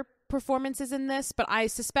other performances in this, but I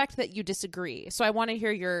suspect that you disagree. So I want to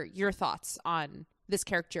hear your thoughts on this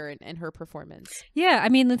character and her performance. Yeah, I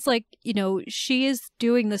mean, it's like, she is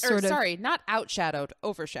doing this sort of... Sorry, not outshadowed,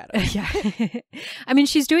 overshadowed. Yeah. I mean,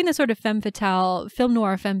 she's doing the sort of film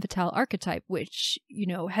noir femme fatale archetype, which,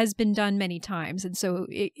 has been done many times. And so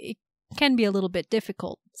it can be a little bit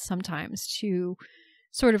difficult sometimes to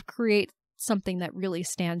sort of create something that really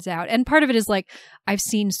stands out. And part of it is like, I've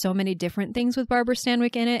seen so many different things with Barbara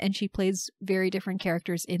Stanwyck in it, and she plays very different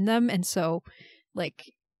characters in them. And so,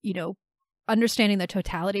 like, understanding the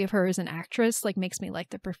totality of her as an actress, like, makes me like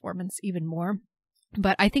the performance even more.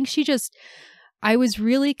 But I think I was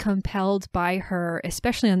really compelled by her,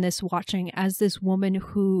 especially on this watching, as this woman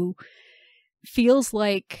who feels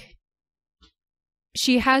like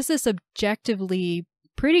she has this objectively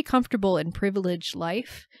pretty comfortable and privileged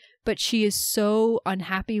life, but she is so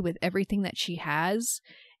unhappy with everything that she has.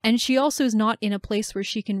 And she also is not in a place where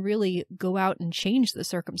she can really go out and change the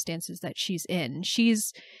circumstances that she's in.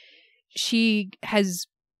 She has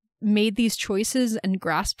made these choices and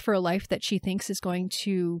grasped for a life that she thinks is going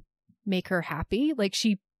to make her happy. Like,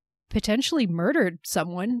 she potentially murdered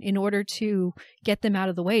someone in order to get them out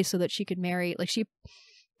of the way so that she could marry. Like,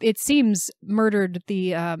 it seems, murdered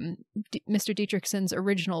the Mr. Dietrichson's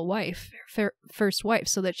original wife, first wife,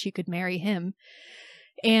 so that she could marry him.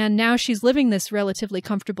 And now she's living this relatively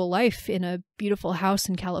comfortable life in a beautiful house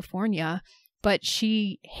in California. But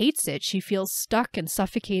she hates it. She feels stuck and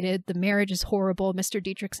suffocated. The marriage is horrible. Mr.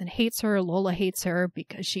 Dietrichson hates her. Lola hates her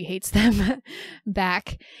because she hates them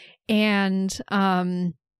back. And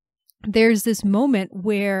there's this moment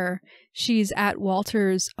where she's at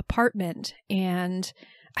Walter's apartment, and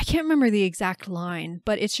I can't remember the exact line,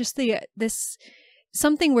 but it's just this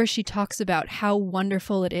something where she talks about how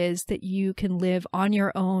wonderful it is that you can live on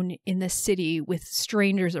your own in the city with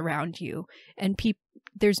strangers around you, and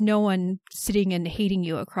there's no one sitting and hating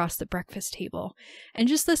you across the breakfast table. And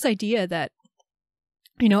just this idea that,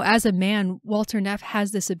 as a man, Walter Neff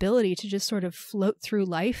has this ability to just sort of float through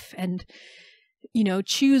life and,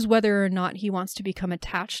 choose whether or not he wants to become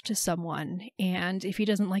attached to someone. And if he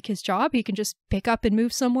doesn't like his job, he can just pick up and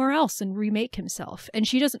move somewhere else and remake himself. And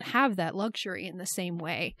she doesn't have that luxury in the same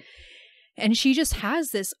way. And she just has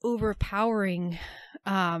this overpowering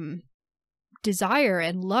desire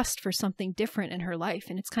and lust for something different in her life,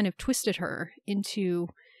 and it's kind of twisted her into,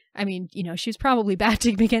 she was probably bad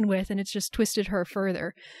to begin with, and it's just twisted her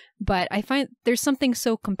further. But I find there's something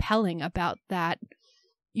so compelling about that,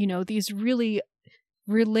 these really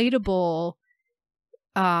relatable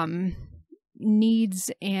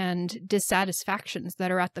needs and dissatisfactions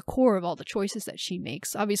that are at the core of all the choices that she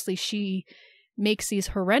makes. Obviously, she makes these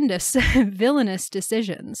horrendous, villainous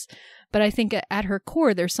decisions. But I think at her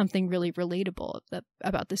core, there's something really relatable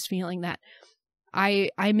about this feeling that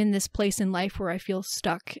I'm in this place in life where I feel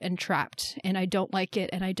stuck and trapped, and I don't like it,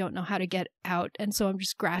 and I don't know how to get out. And so I'm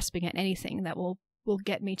just grasping at anything that will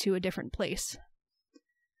get me to a different place.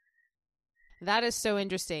 That is so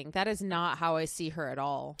interesting. That is not how I see her at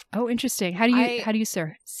all. Oh, interesting. How do you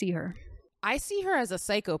see her? I see her as a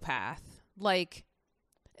psychopath. Like,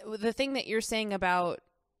 the thing that you're saying about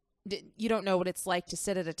you don't know what it's like to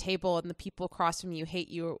sit at a table and the people across from you hate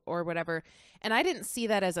you or whatever. And I didn't see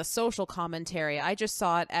that as a social commentary. I just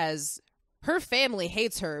saw it as her family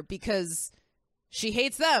hates her because she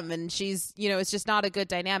hates them, and she's, it's just not a good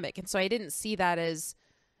dynamic. And so I didn't see that as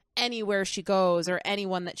anywhere she goes or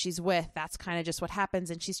anyone that she's with, that's kind of just what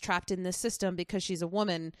happens, and she's trapped in this system because she's a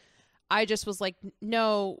woman. I just was like,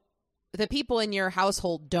 no, the people in your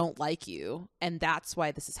household don't like you, and that's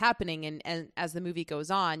why this is happening. And as the movie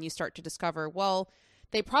goes on, you start to discover, well,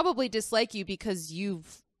 they probably dislike you because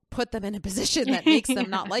you've put them in a position that makes them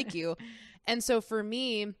not like you. And so for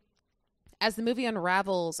me, as the movie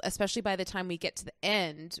unravels, especially by the time we get to the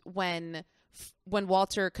end, when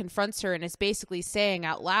Walter confronts her and is basically saying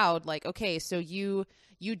out loud, like, okay, so you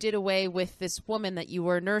did away with this woman that you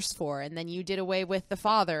were a nurse for, and then you did away with the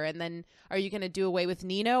father, and then are you going to do away with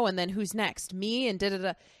Nino, and then who's next? Me, and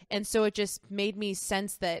da-da-da. And so it just made me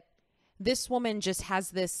sense that this woman just has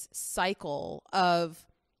this cycle of,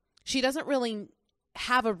 she doesn't really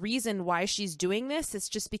have a reason why she's doing this. It's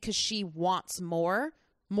just because she wants more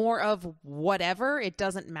of whatever. It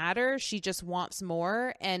doesn't matter. She just wants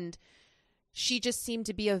more. And she just seemed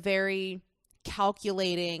to be a very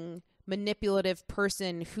calculating, manipulative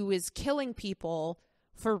person who is killing people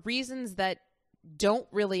for reasons that don't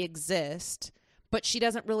really exist, but she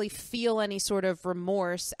doesn't really feel any sort of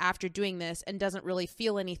remorse after doing this, and doesn't really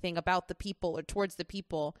feel anything about the people or towards the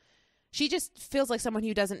people. She just feels like someone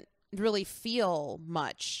who doesn't really feel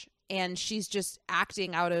much, and she's just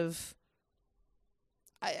acting out of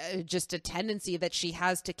just a tendency that she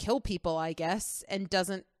has to kill people, I guess, and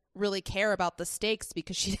doesn't really care about the stakes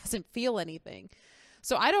because she doesn't feel anything.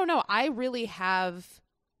 So I don't know. I really have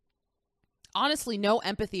honestly no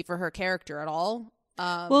empathy for her character at all.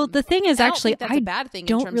 Well, the thing is, actually, that's a bad thing.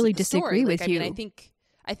 Don't really disagree with you. I mean,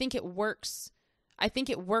 I think it works. I think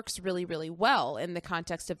it works really, really well in the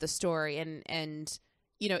context of the story, and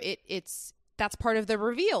you know, that's part of the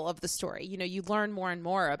reveal of the story. You know, you learn more and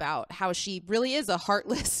more about how she really is a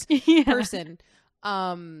heartless person.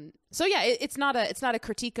 So yeah, it's not a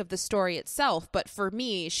critique of the story itself, but for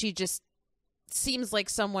me, she just seems like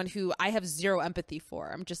someone who I have zero empathy for.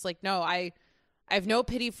 I'm just like, no, I have no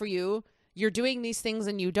pity for you. You're doing these things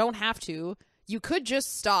and you don't have to. You could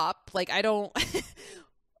just stop. Like, I don't.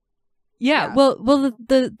 Yeah. Well,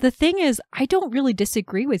 the thing is, I don't really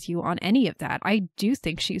disagree with you on any of that. I do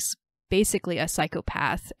think she's basically a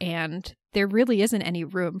psychopath, and there really isn't any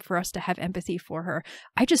room for us to have empathy for her.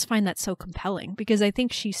 I just find that so compelling because I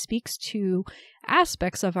think she speaks to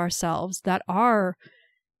aspects of ourselves that are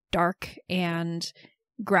dark and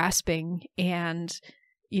grasping and,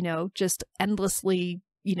 you know, just endlessly,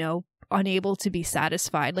 you know, unable to be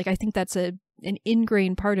satisfied. Like, I think that's an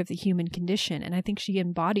ingrained part of the human condition, and I think she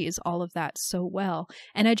embodies all of that so well.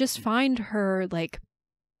 And I just find her, like,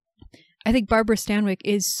 I think Barbara Stanwyck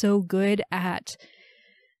is so good at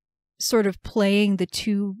sort of playing the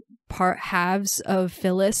two halves of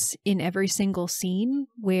Phyllis in every single scene,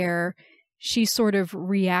 where she's sort of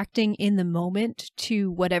reacting in the moment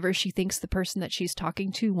to whatever she thinks the person that she's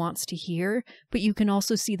talking to wants to hear, but you can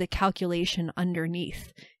also see the calculation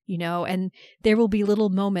underneath, you know, and there will be little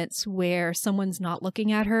moments where someone's not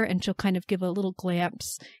looking at her and she'll kind of give a little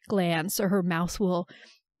glance, or her mouth will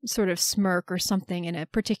sort of smirk or something in a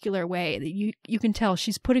particular way that you can tell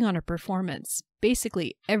she's putting on a performance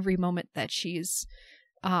basically every moment that she's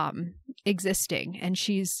existing, and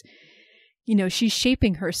she's, you know, she's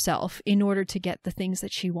shaping herself in order to get the things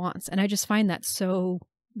that she wants. And I just find that so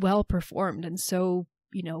well performed and so,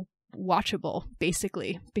 you know, watchable,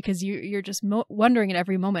 basically, because you're just wondering at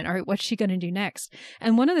every moment, all right, what's she going to do next?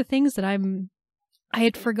 And one of the things that I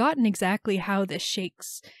had forgotten exactly how this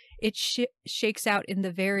shakes out in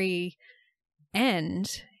the very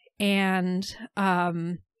end, and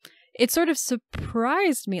it sort of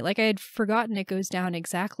surprised me. Like, I had forgotten it goes down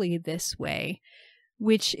exactly this way,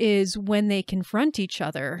 which is when they confront each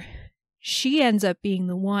other, she ends up being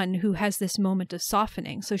the one who has this moment of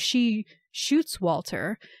softening. So she shoots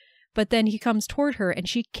Walter, but then he comes toward her and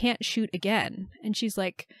she can't shoot again. And she's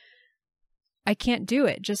like, I can't do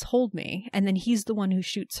it. Just hold me. And then he's the one who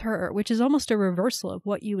shoots her, which is almost a reversal of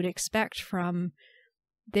what you would expect from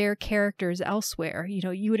their characters elsewhere. You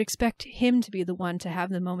know, you would expect him to be the one to have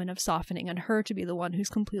the moment of softening and her to be the one who's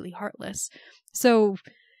completely heartless. So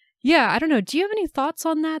yeah, I don't know. Do you have any thoughts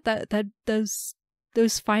on that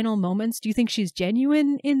those final moments? Do you think she's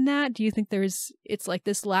genuine in that? Do you think it's like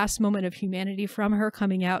this last moment of humanity from her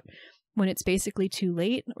coming out when it's basically too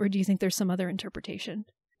late? Or do you think there's some other interpretation?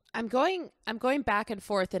 I'm going back and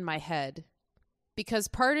forth in my head, because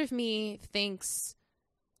part of me thinks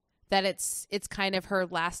that it's kind of her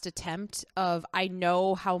last attempt of, I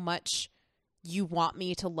know how much you want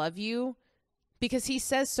me to love you, because he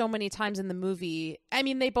says so many times in the movie, I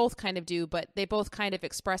mean, they both kind of do, but they both kind of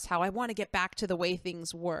express how I want to get back to the way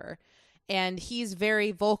things were. And he's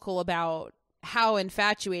very vocal about how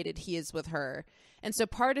infatuated he is with her. And so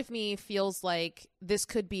part of me feels like this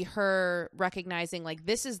could be her recognizing, like,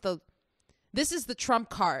 this is the trump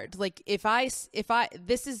card. Like, if I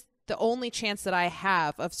this is the only chance that I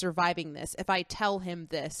have of surviving this, if I tell him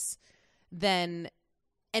this, then,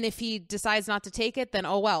 and if he decides not to take it, then,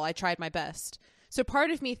 oh, well, I tried my best. So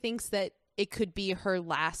part of me thinks that it could be her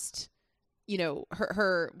last, you know,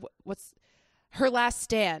 what's her last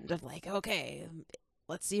stand of like, okay,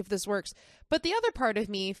 let's see if this works. But the other part of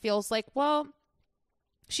me feels like, well,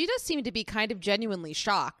 she does seem to be kind of genuinely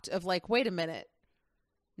shocked of like, wait a minute.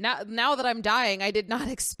 Now that I'm dying, I did not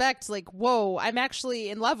expect like, whoa, I'm actually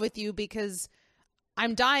in love with you because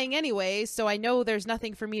I'm dying anyway. So I know there's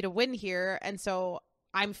nothing for me to win here. And so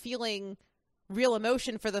I'm feeling real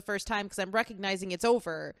emotion for the first time because I'm recognizing it's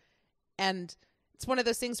over. And it's one of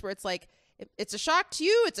those things where it's like, it's a shock to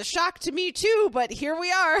you. It's a shock to me too, but here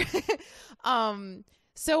we are.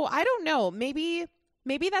 So I don't know. Maybe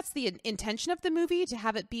that's the intention of the movie, to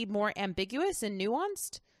have it be more ambiguous and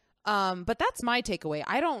nuanced. But that's my takeaway.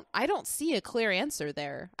 I don't see a clear answer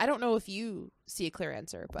there. I don't know if you see a clear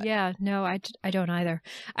answer, but yeah, no, I don't either.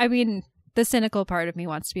 I mean, the cynical part of me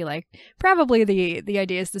wants to be like, probably the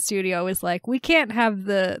idea is the studio is like, we can't have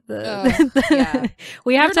yeah.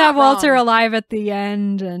 we have You're to have not Walter wrong. alive at the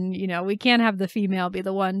end, and you know, we can't have the female be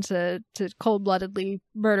the one to cold-bloodedly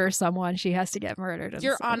murder someone. She has to get murdered. And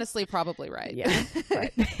You're so, honestly probably right. yeah,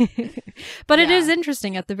 but it Yeah. is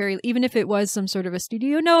interesting at the very, even if it was some sort of a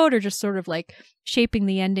studio note or just sort of like shaping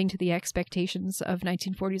the ending to the expectations of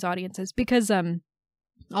 1940s audiences, because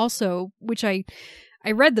also, which I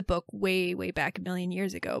read the book way back a million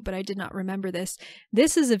years ago, but I did not remember this.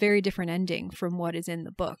 This is a very different ending from what is in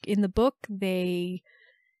the book. In the book, I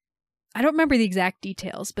don't remember the exact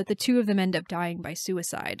details, but the two of them end up dying by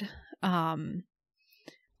suicide. But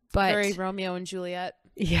Very Romeo and Juliet.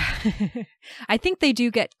 yeah, I think they do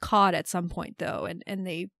get caught at some point though, and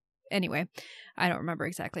they, anyway, I don't remember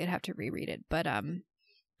exactly. I'd have to reread it,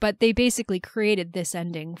 but they basically created this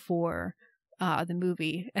ending for the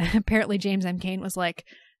movie. And apparently James M. Cain was like,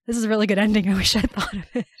 this is a really good ending. I wish I'd thought of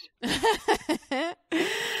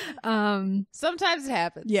it. Sometimes it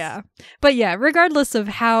happens. Yeah. But yeah, regardless of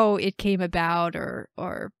how it came about or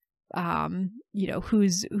you know,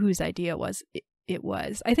 whose idea it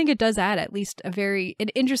was, I think it does add at least an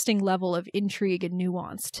interesting level of intrigue and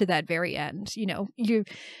nuance to that very end. You know,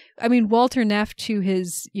 Walter Neff, to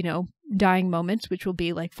his, you know, dying moments, which will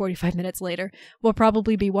be like 45 minutes later, will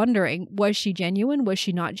probably be wondering, was she genuine? Was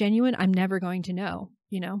she not genuine? I'm never going to know,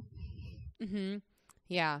 you know? Mm-hmm.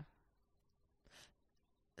 Yeah.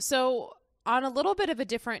 So on a little bit of a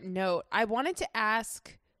different note, I wanted to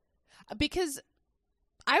ask, because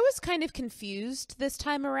I was kind of confused this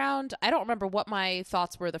time around. I don't remember what my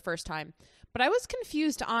thoughts were the first time, but I was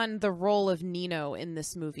confused on the role of Nino in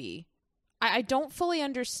this movie. I don't fully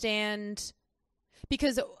understand,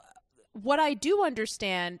 because what I do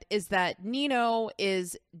understand is that Nino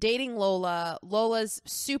is dating Lola. Lola's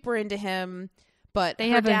super into him, but They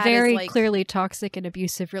her have a dad very is like, clearly toxic and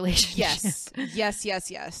abusive relationship.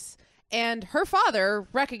 Yes. And her father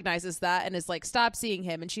recognizes that and is like, stop seeing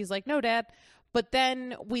him. And she's like, no, Dad. But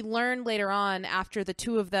then we learn later on, after the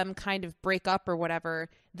two of them kind of break up or whatever,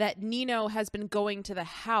 that Nino has been going to the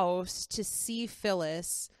house to see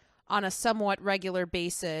Phyllis on a somewhat regular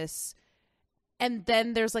basis. And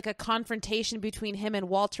then there's like a confrontation between him and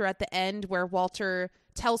Walter at the end, where Walter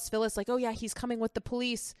tells Phyllis like, oh yeah, he's coming with the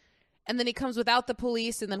police. And then he comes without the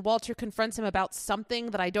police, and then Walter confronts him about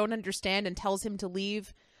something that I don't understand and tells him to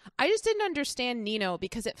leave. I just didn't understand Nino,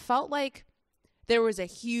 because it felt like there was a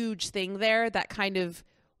huge thing there that kind of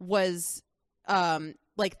was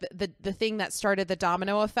like the thing that started the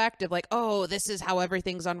domino effect of like, oh, this is how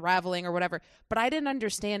everything's unraveling or whatever. But I didn't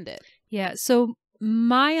understand it. Yeah, so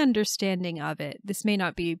my understanding of it, this may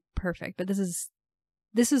not be perfect, but this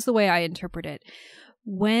is the way I interpret it.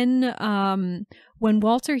 When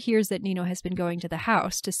Walter hears that Nino has been going to the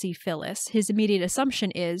house to see Phyllis, his immediate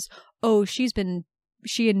assumption is, oh, she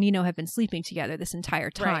and Nino have been sleeping together this entire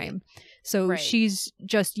time. Right. So Right. she's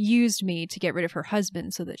just used me to get rid of her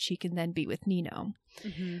husband so that she can then be with Nino.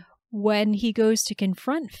 Mm-hmm. When he goes to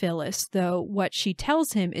confront Phyllis, though, what she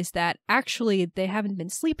tells him is that actually they haven't been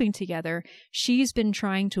sleeping together. She's been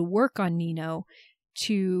trying to work on Nino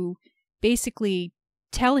to basically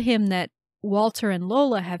tell him that Walter and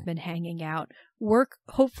Lola have been hanging out,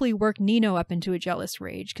 hopefully work Nino up into a jealous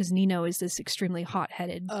rage, because Nino is this extremely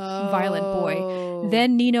hot-headed, violent boy.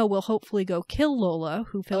 Then Nino will hopefully go kill Lola,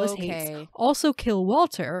 who Phyllis hates, also kill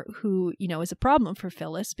Walter, who, you know, is a problem for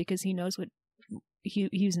Phyllis because he knows what he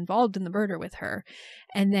was involved in the murder with her.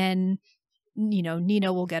 And then, you know,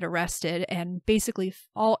 Nino will get arrested, and basically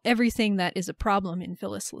everything that is a problem in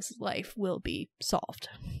Phyllis's life will be solved.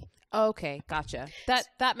 Okay, gotcha.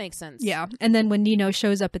 That makes sense. Yeah. And then when Nino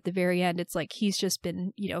shows up at the very end, it's like he's just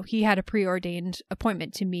been, he had a preordained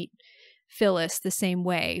appointment to meet Phyllis the same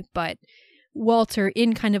way, but Walter,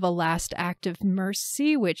 in kind of a last act of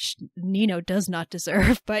mercy, which Nino does not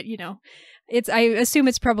deserve, but I assume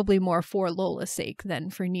it's probably more for Lola's sake than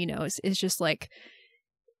for Nino's, is just like,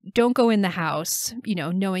 don't go in the house,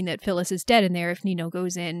 knowing that Phyllis is dead in there. If Nino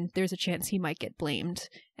goes in, there's a chance he might get blamed.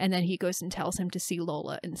 And then he goes and tells him to see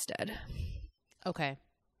Lola instead. Okay.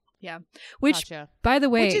 Yeah. Which, gotcha. By the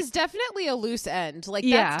way... Which is definitely a loose end. Like,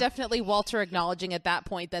 that's definitely Walter acknowledging at that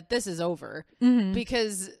point that this is over. Mm-hmm.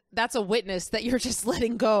 Because that's a witness that you're just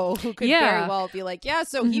letting go, who could very well be like,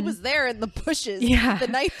 so he was there in the bushes the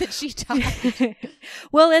night that she died.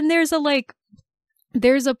 Well, and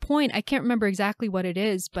there's a point, I can't remember exactly what it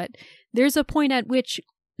is, but there's a point at which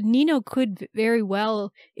Nino could very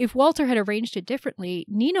well, if Walter had arranged it differently,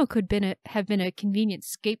 Nino could have been a convenient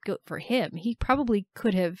scapegoat for him. He probably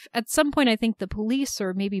could have, at some point I think the police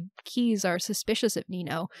or maybe Keyes are suspicious of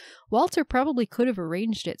Nino. Walter probably could have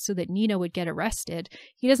arranged it so that Nino would get arrested.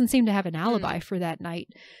 He doesn't seem to have an alibi for that night.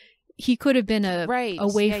 He could have been a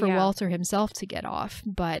way for Walter himself to get off,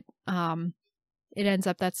 but it ends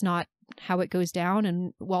up that's not how it goes down,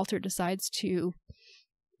 and Walter decides to,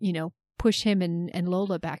 push him and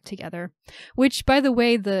Lola back together. Which, by the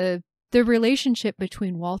way, the relationship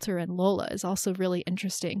between Walter and Lola is also really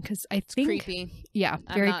interesting, because I think it's creepy. Yeah,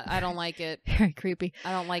 I don't like it. Very creepy.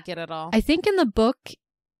 I don't like it at all. I think in the book,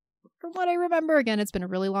 from what I remember, again, it's been a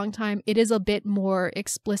really long time, it is a bit more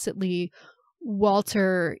explicitly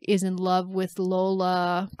Walter is in love with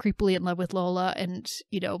Lola, creepily in love with Lola, and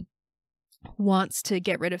wants to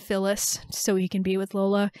get rid of Phyllis so he can be with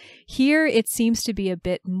Lola. Here it seems to be a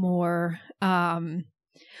bit more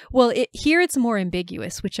here it's more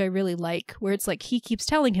ambiguous, which I really like, where it's like he keeps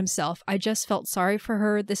telling himself, I just felt sorry for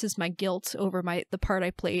her, this is my guilt over the part I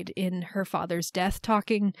played in her father's death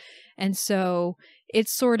talking. And so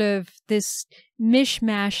it's sort of this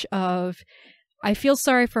mishmash of, I feel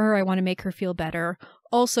sorry for her, I want to make her feel better,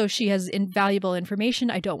 also she has invaluable information,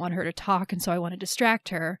 I don't want her to talk, and so I want to distract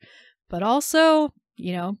her. But also,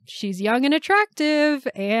 she's young and attractive,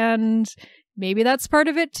 and maybe that's part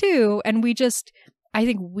of it too. And I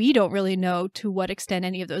think we don't really know to what extent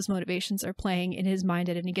any of those motivations are playing in his mind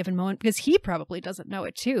at any given moment, because he probably doesn't know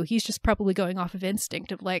it too. He's just probably going off of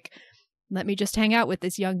instinct of like, let me just hang out with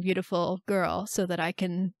this young, beautiful girl so that I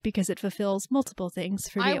can, because it fulfills multiple things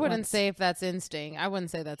for me. I wouldn't say if that's instinct. I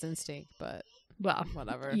wouldn't say that's instinct, but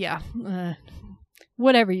whatever. Yeah.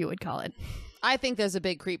 Whatever you would call it. I think there's a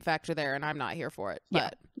big creep factor there, and I'm not here for it.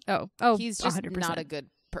 But oh, he's just 100%. not a good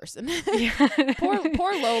person.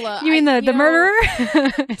 poor Lola. You mean the murderer?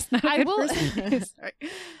 It's not a good person. Sorry.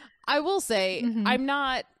 I will say I'm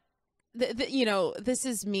not. This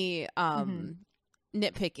is me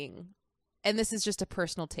nitpicking, and this is just a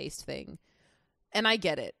personal taste thing. And I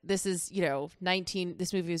get it. This is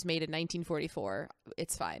This movie was made in 1944.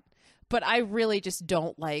 It's fine, but I really just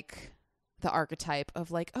don't like the archetype of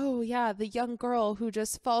like, oh yeah, the young girl who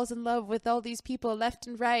just falls in love with all these people left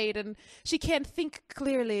and right, and she can't think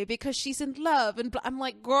clearly because she's in love, and I'm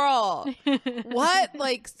like, girl, what?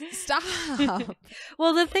 Like, stop.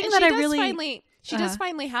 Well, the thing that I really she does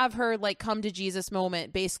finally have her like come to Jesus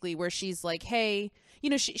moment, basically, where she's like, hey,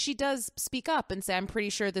 she does speak up and say, I'm pretty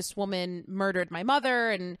sure this woman murdered my mother,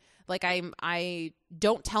 and like I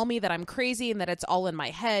don't tell me that I'm crazy and that it's all in my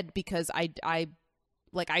head, because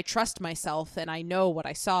I trust myself and I know what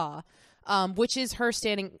I saw, which is her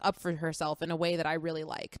standing up for herself in a way that I really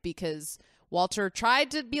like, because Walter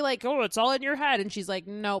tried to be like, oh, it's all in your head. And she's like,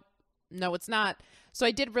 nope, no, it's not. So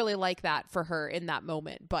I did really like that for her in that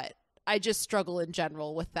moment, but I just struggle in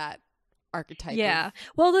general with that archetype. Yeah.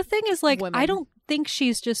 Well, the thing is, like, women. I don't think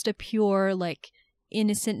she's just a pure, like,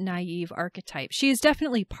 innocent, naive archetype. She is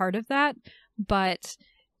definitely part of that, but,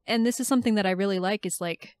 and this is something that I really like, is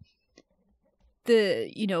like,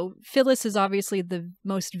 Phyllis is obviously the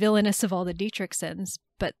most villainous of all the Dietrichsons,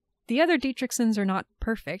 but the other Dietrichsons are not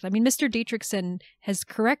perfect. I mean, Mr. Dietrichson has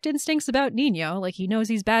correct instincts about Nino. Like, he knows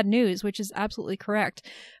he's bad news, which is absolutely correct.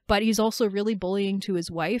 But he's also really bullying to his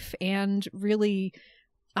wife and really,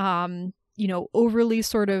 overly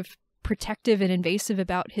sort of protective and invasive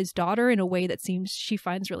about his daughter in a way that seems she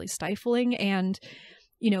finds really stifling. And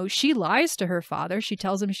she lies to her father. She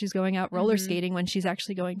tells him she's going out roller skating when she's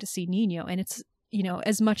actually going to see Nino. And it's,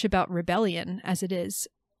 as much about rebellion as it is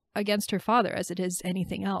against her father as it is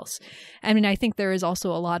anything else. I mean, I think there is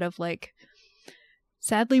also a lot of like,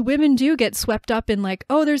 sadly, women do get swept up in like,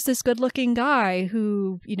 oh, there's this good looking guy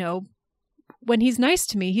who, when he's nice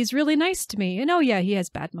to me, he's really nice to me. And oh yeah, he has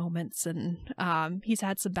bad moments, and he's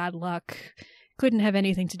had some bad luck. Couldn't have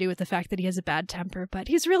anything to do with the fact that he has a bad temper, but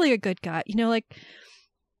he's really a good guy. You know, like,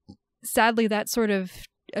 sadly, that sort of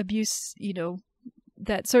abuse, you know,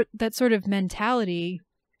 that sort of mentality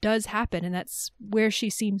does happen, and that's where she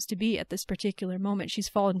seems to be at this particular moment. She's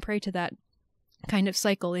fallen prey to that kind of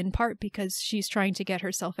cycle, in part because she's trying to get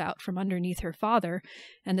herself out from underneath her father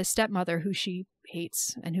and the stepmother who she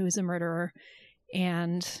hates and who is a murderer.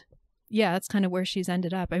 And yeah, that's kind of where she's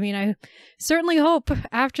ended up. I mean, I certainly hope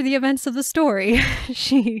after the events of the story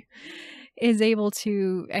she is able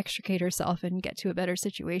to extricate herself and get to a better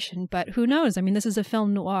situation. But who knows? I mean, this is a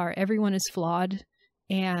film noir. Everyone is flawed,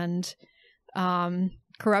 and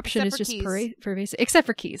corruption is just pervasive. Except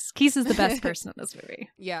for Keys. Keys is the best person in this movie.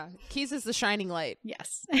 Yeah, Keys is the shining light.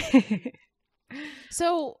 Yes.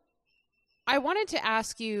 So I wanted to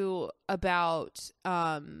ask you about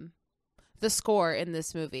the score in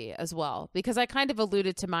this movie as well, because I kind of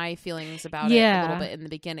alluded to my feelings about it a little bit in the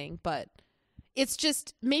beginning, but it's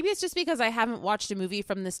just, maybe it's just because I haven't watched a movie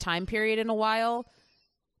from this time period in a while,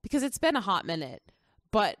 because it's been a hot minute,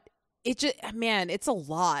 but it just, man, it's a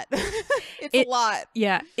lot. It's a lot.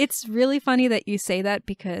 Yeah. It's really funny that you say that,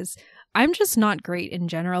 because I'm just not great in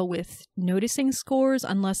general with noticing scores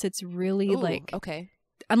unless it's really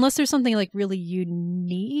unless there's something like really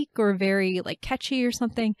unique or very like catchy or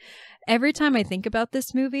something. Every time I think about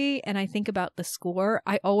this movie and I think about the score,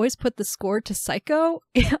 I always put the score to Psycho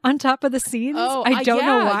on top of the scenes. Oh, I don't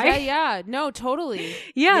know why. Yeah. No, totally.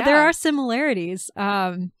 Yeah, there are similarities.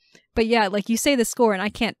 But yeah, like you say the score and I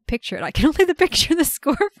can't picture it. I can only picture the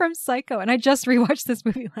score from Psycho, and I just rewatched this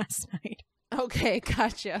movie last night. Okay,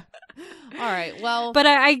 gotcha. All right, well. But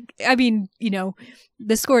I mean, you know,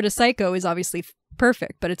 the score to Psycho is obviously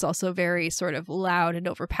perfect, but it's also very sort of loud and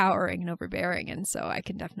overpowering and overbearing, and so I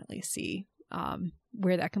can definitely see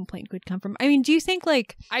where that complaint could come from. I mean, do you think,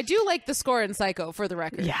 like, I do like the score in Psycho, for the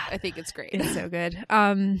record. Yeah, I think it's great. It's so good.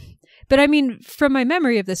 But I mean, from my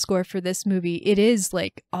memory of the score for this movie, it is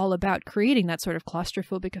like all about creating that sort of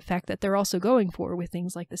claustrophobic effect that they're also going for with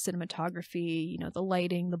things like the cinematography, you know, the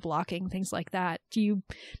lighting, the blocking, things like that.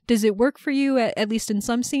 Does it work for you at least in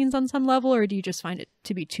some scenes on some level, or do you just find it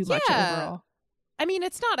to be too much overall? I mean,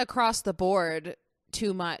 it's not across the board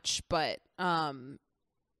too much, but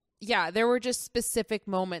yeah, there were just specific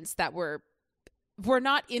moments that were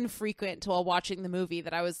not infrequent while watching the movie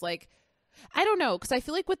that I was like, I don't know, because I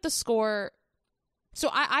feel like with the score, so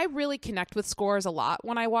I really connect with scores a lot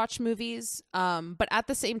when I watch movies, but at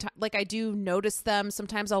the same time, like, I do notice them.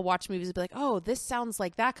 Sometimes I'll watch movies and be like, oh, this sounds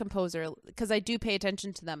like that composer, because I do pay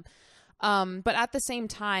attention to them. But at the same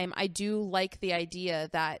time, I do like the idea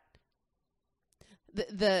that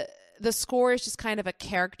the score is just kind of a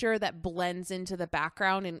character that blends into the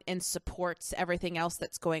background and supports everything else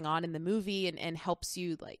that's going on in the movie, and helps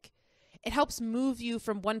you, like, it helps move you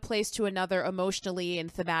from one place to another emotionally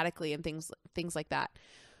and thematically and things like that,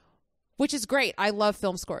 which is great. I love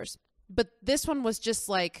film scores, but this one was just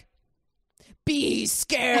like, be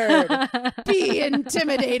scared, be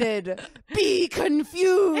intimidated, be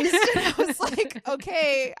confused. And I was like,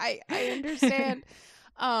 okay, I understand.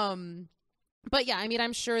 But yeah, I mean,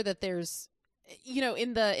 I'm sure that there's, you know,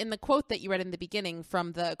 in the quote that you read in the beginning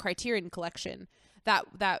from the Criterion Collection, that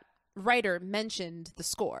writer mentioned the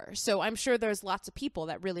score. So I'm sure there's lots of people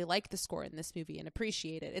that really like the score in this movie and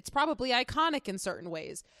appreciate it. It's probably iconic in certain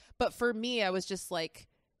ways. But for me, I was just like,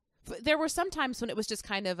 there were some times when it was just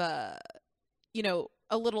kind of a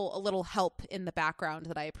little help in the background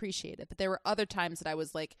that I appreciated. But there were other times that I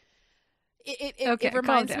was like, it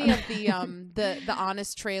reminds me of the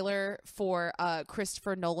Honest trailer for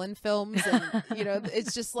Christopher Nolan films, and you know,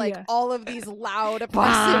 it's just like all of these loud,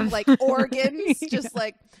 oppressive like organs, just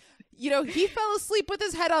like, you know, he fell asleep with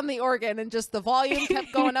his head on the organ, and just the volume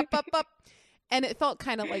kept going up, and it felt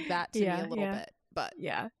kind of like that to me a little bit. But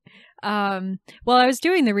yeah. While I was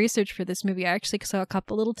doing the research for this movie, I actually saw a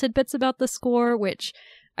couple little tidbits about the score, which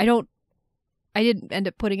I didn't end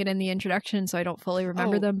up putting it in the introduction, so I don't fully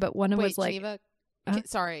remember them, but one was like... Geneva,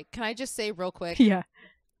 sorry, can I just say real quick? Yeah.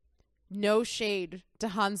 No shade to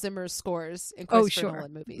Hans Zimmer's scores in Christopher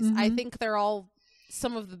Nolan movies. Mm-hmm. I think they're all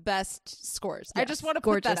some of the best scores. Yes, I just want to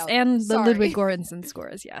put that out. And the Ludwig Göransson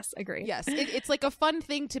scores, yes, agree. Yes, it's like a fun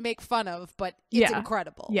thing to make fun of, but it's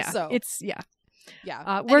incredible. Yeah, so.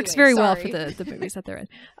 Works very well for the movies that they're in.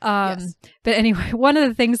 Yes. But anyway, one of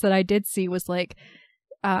the things that I did see was like,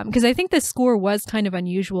 because I think the score was kind of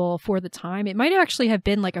unusual for the time. It might actually have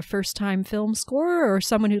been like a first-time film score, or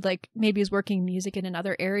someone who like maybe is working music in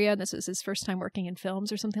another area, and this was his first time working in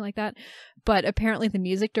films or something like that. But apparently the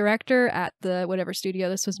music director at the whatever studio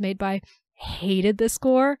this was made by hated the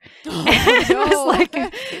score. Oh, and it was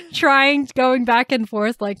like going back and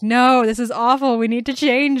forth like, no, this is awful, we need to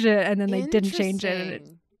change it. And then they didn't change it, and it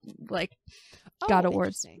like got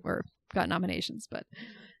awards or got nominations. But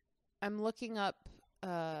I'm looking up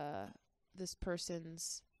this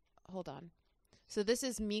person's, hold on. So this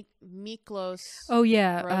is Miklos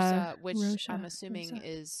Rosa, which I'm assuming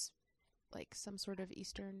is like some sort of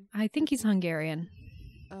Eastern. I think he's Hungarian.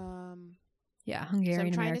 Yeah,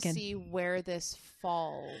 Hungarian American. So I'm trying to see where this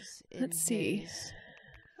falls. Let's see.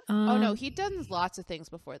 Oh no, he'd done lots of things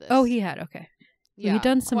before this. Oh, he had. Okay. Yeah, he'd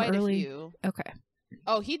done some quite early. A few. Okay.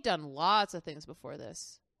 Oh, he'd done lots of things before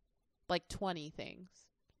this, like 20 things.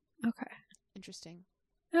 Okay. Interesting.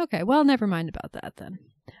 Okay, well, never mind about that then.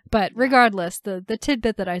 But regardless, the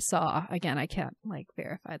tidbit that I saw, again, I can't like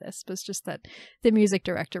verify this, but it's just that the music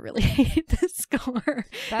director really hated the score.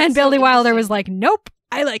 And Billy Wilder was like, nope,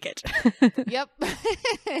 I like it. Yep.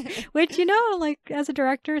 Which, like as a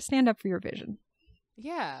director, stand up for your vision.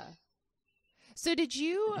 Yeah. So did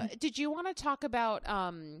you want to talk about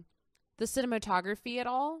the cinematography at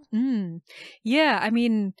all? Yeah, I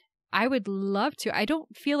mean, I would love to. I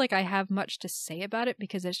don't feel like I have much to say about it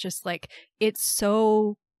because it's just like, it's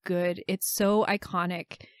so good. It's so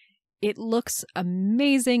iconic. It looks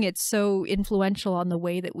amazing. It's so influential on the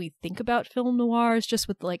way that we think about film noirs, just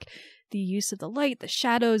with like the use of the light, the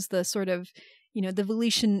shadows, the sort of,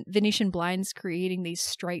 the Venetian blinds creating these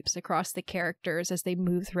stripes across the characters as they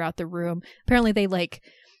move throughout the room. Apparently they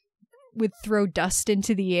would throw dust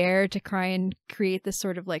into the air to try and create this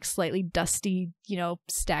sort of like slightly dusty,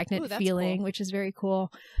 stagnant feeling, cool. Which is very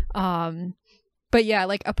cool. But yeah,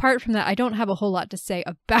 like apart from that, I don't have a whole lot to say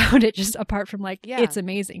about it, just apart from it's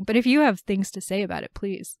amazing. But if you have things to say about it,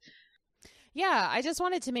 please. Yeah, I just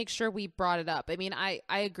wanted to make sure we brought it up. I mean, I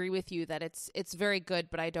agree with you that it's very good,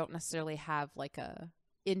 but I don't necessarily have like a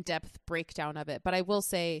in-depth breakdown of it. But I will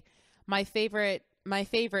say my favorite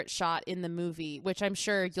shot in the movie, which I'm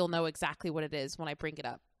sure you'll know exactly what it is when I bring it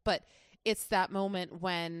up, but it's that moment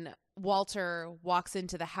when Walter walks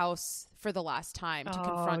into the house for the last time to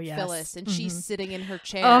confront Phyllis, and she's sitting in her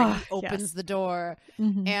chair and he opens the door.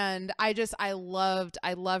 And I loved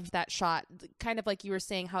that shot, kind of like you were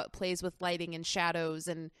saying, how it plays with lighting and shadows,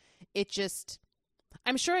 and it just,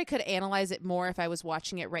 I'm sure I could analyze it more if I was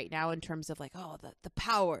watching it right now in terms of like, the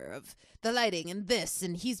power of the lighting and this,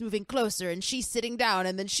 and he's moving closer and she's sitting down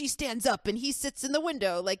and then she stands up and he sits in the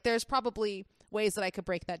window. Like there's probably ways that I could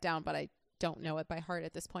break that down, but I don't know it by heart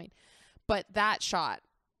at this point. But that shot,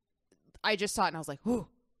 I just saw it and I was like, oh,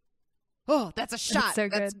 that's a shot.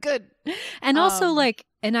 That's good. And also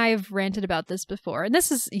and I've ranted about this before, and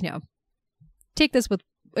this is, take this with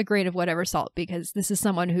a grain of whatever salt, because this is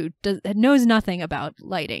someone who knows nothing about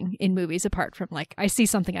lighting in movies apart from like, I see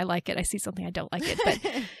something, I like it, I see something, I don't like it. But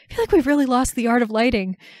I feel like we've really lost the art of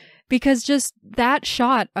lighting, because just that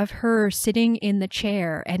shot of her sitting in the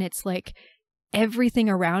chair and it's like everything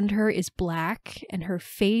around her is black and her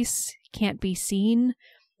face can't be seen,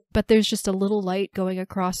 but there's just a little light going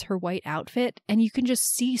across her white outfit, and you can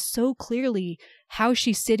just see so clearly how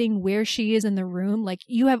she's sitting, where she is in the room. Like,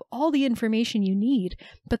 you have all the information you need,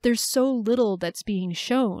 but there's so little that's being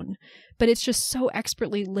shown. But it's just so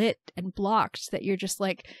expertly lit and blocked that you're just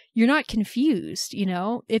like, you're not confused,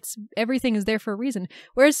 It's, everything is there for a reason.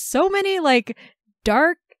 Whereas so many like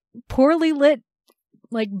dark, poorly lit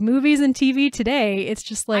like movies and TV today, it's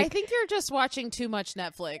just like, I think you're just watching too much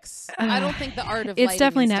Netflix. I don't think the art of lighting it's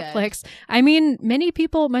definitely is Netflix. Dead. I mean, many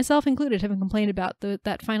people, myself included, have complained about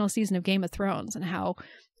that final season of Game of Thrones and how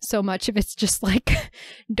so much of it's just like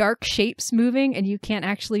dark shapes moving and you can't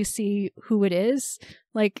actually see who it is.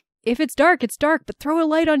 Like, if it's dark, but throw a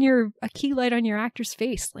key light on your actor's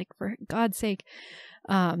face, like, for God's sake.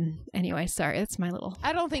 Anyway, sorry, that's my little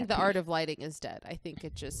I don't think the art of lighting is dead. I think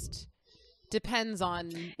it just depends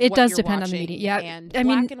on it what does you're depend watching, on the media. Yeah, and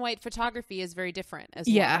black and white photography is very different as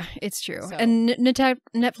well. Yeah, it's true. So. And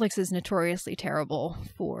Netflix is notoriously terrible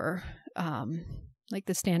for like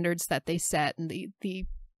the standards that they set, and the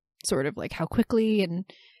sort of like how quickly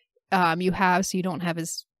and you have, so you don't have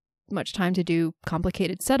as much time to do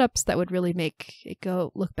complicated setups that would really make it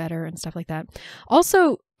look better and stuff like that.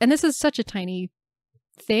 Also, and this is such a tiny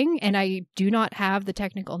thing, and I do not have the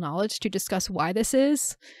technical knowledge to discuss why this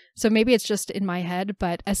is, so maybe it's just in my head,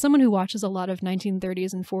 but as someone who watches a lot of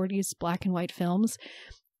 1930s and 40s black and white films,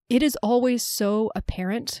 it is always so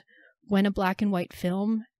apparent when a black and white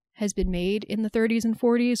film has been made in the 30s and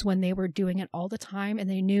 40s, when they were doing it all the time and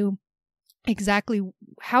they knew exactly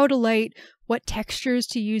how to light, what textures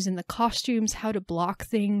to use in the costumes, how to block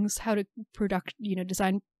things, how to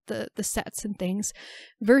design the sets and things,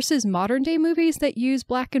 versus modern day movies that use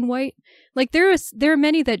black and white. Like there are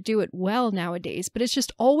many that do it well nowadays, but it's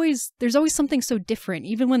just there's always something so different.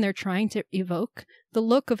 Even when they're trying to evoke the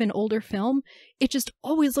look of an older film, it just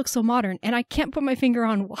always looks so modern, and I can't put my finger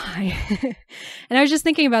on why. And I was just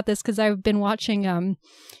thinking about this because I've been watching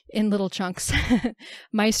in little chunks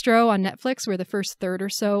Maestro on Netflix, where the first third or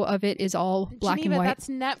so of it is all black Geneva, and white. That's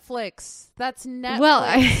Netflix. That's Netflix. Well,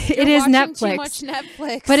 it is Netflix. Too much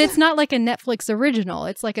Netflix. But it's not like a Netflix original.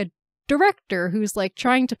 It's like a director who's like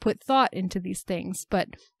trying to put thought into these things. But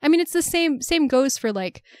I mean, it's the same goes for,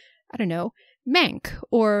 like, I don't know, Mank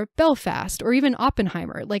or Belfast or even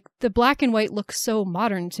Oppenheimer. Like, the black and white looks so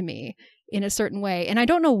modern to me in a certain way, and I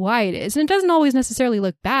don't know why it is. And it doesn't always necessarily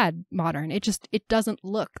look bad modern. It doesn't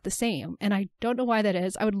look the same, and I don't know why that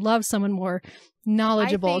is. I would love someone more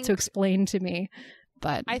knowledgeable to explain to me.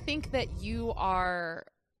 But I think that you are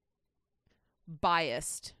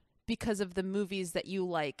biased because of the movies that you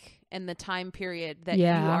like and the time period that you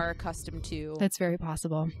are accustomed to. That's very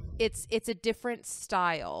possible. It's a different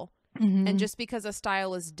style. Mm-hmm. And just because a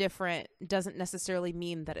style is different doesn't necessarily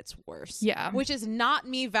mean that it's worse. Yeah. Which is not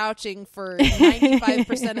me vouching for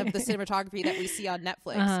 95% of the cinematography that we see on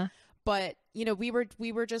Netflix. Uh-huh. But, you know, we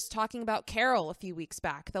were just talking about Carol a few weeks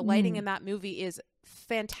back. The lighting in that movie is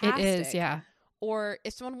fantastic. It is, yeah. Or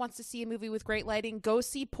if someone wants to see a movie with great lighting, go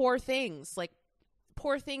see Poor Things. Like,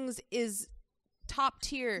 Poor Things is top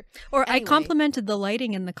tier. Or anyway. I complimented the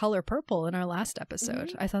lighting in The Color Purple in our last episode.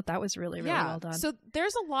 Mm-hmm. I thought that was really, really well done. So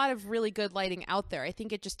there's a lot of really good lighting out there. I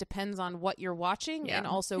think it just depends on what you're watching and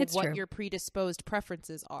also what your predisposed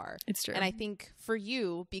preferences are. It's true. And I think for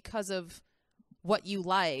you, because of what you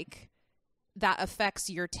like, that affects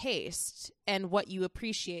your taste and what you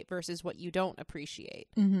appreciate versus what you don't appreciate.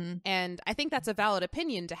 Mm-hmm. And I think that's a valid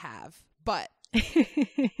opinion to have, but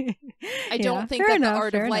I don't think that the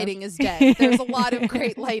art of lighting is dead. There's a lot of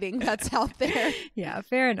great lighting that's out there. Yeah,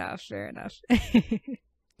 fair enough.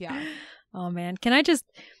 Yeah. Oh man, can I just,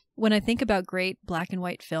 when I think about great black and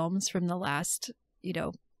white films from the last,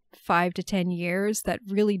 5 to 10 years that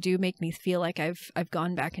really do make me feel like I've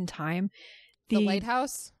gone back in time. The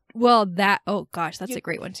Lighthouse? Well, oh gosh, that's a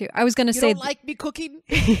great one too. I was going to say, you don't like me cooking?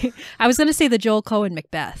 I was going to say the Joel Cohen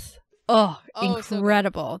Macbeth. Oh,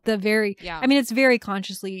 incredible. So I mean, it's very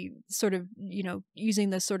consciously sort of, using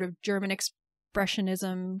the sort of German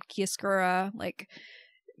expressionism, chiaroscuro, like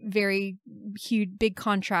very huge, big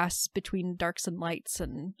contrasts between darks and lights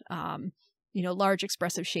and, large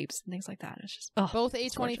expressive shapes and things like that. It's just, both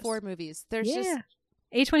A24 movies. There's just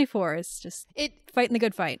A24 is just fighting the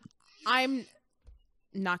good fight. I'm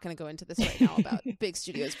not going to go into this right now about big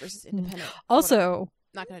studios versus independent. Also,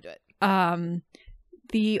 not going to do it.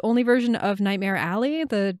 The only version of Nightmare Alley,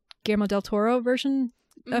 the Guillermo del Toro version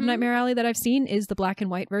of Nightmare Alley that I've seen, is the black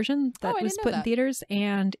and white version that was put in theaters,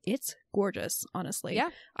 and it's gorgeous, honestly. Yeah.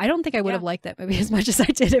 I don't think I would have liked that movie as much as I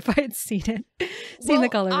did if I had seen the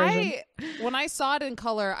color version. When I saw it in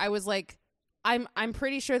color, I was like, I'm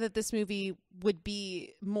pretty sure that this movie would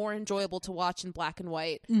be more enjoyable to watch in black and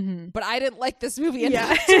white, but I didn't like this movie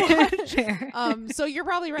enough to watch. So you're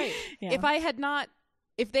probably right. Yeah.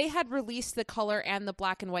 If they had released the color and the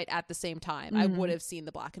black and white at the same time, I would have seen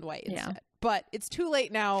the black and white instead. But it's too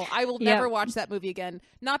late now. I will never watch that movie again.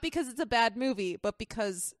 Not because it's a bad movie, but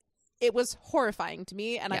because it was horrifying to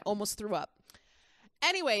me and I almost threw up.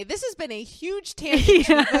 Anyway, this has been a huge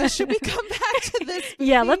tangent. Should we come back to this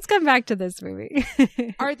movie? Yeah, let's come back to this movie.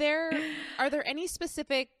 Are there any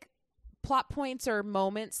specific plot points or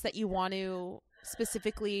moments that you want to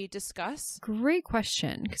specifically discuss? Great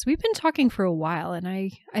question, because we've been talking for a while, and I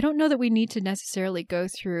don't know that we need to necessarily go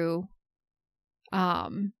through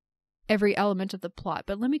every element of the plot,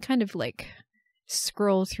 but let me kind of like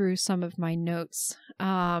scroll through some of my notes.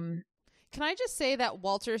 Can I just say that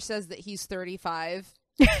Walter says that he's 35?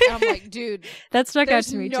 And I'm like, dude, that stuck out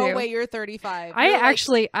to me too. No way you're 35.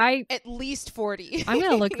 I at least 40. I'm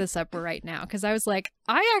gonna look this up right now because I was like,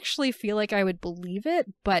 I actually feel like I would believe it,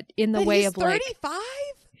 but in the way of 35?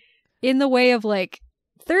 In the way of like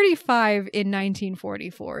 35 in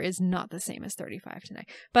 1944 is not the same as 35 today.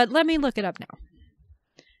 But let me look it up now.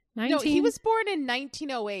 No, he was born in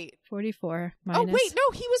 1908. 44 minus. Oh wait,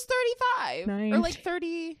 no, he was 35 or like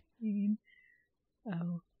 30.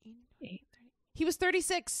 Oh, 8. He was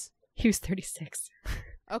 36. He was 36.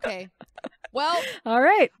 Okay. Well. All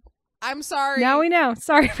right. I'm sorry. Now we know.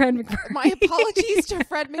 Sorry, Fred MacMurray. My apologies to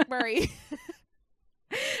Fred MacMurray.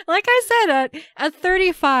 Like I said, a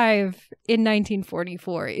 35 in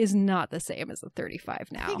 1944 is not the same as a 35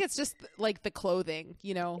 now. I think it's just like the clothing,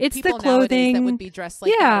 It's people the clothing that would be dressed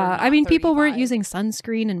like that I mean, 35. people weren't using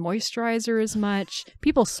sunscreen and moisturizer as much.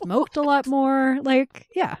 People smoked a lot more. Like,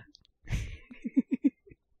 yeah.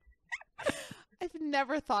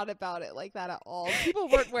 never thought about it like that at all. People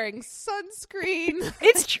weren't wearing sunscreen.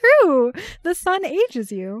 It's true. The sun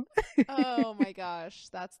ages you. Oh my gosh.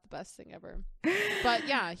 That's the best thing ever. But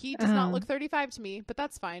yeah, he does not look 35 to me, but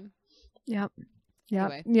that's fine. Yep.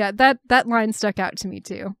 Anyway. Yeah, that line stuck out to me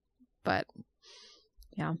too. But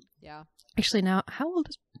yeah. Actually, now, how old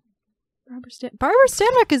is Barbara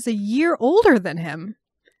Stanwyck is a year older than him.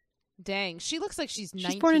 Dang, she looks like she's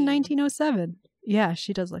 19. She's born in 1907. Yeah,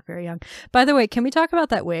 she does look very young. By the way, can we talk about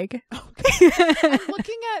that wig? I'm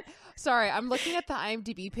looking at the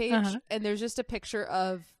IMDb page, and there's just a picture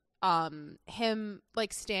of him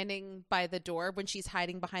like standing by the door when she's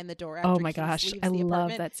hiding behind the door. Oh my gosh, I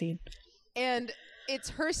love that scene. And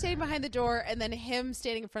it's her standing behind the door, and then him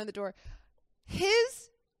standing in front of the door.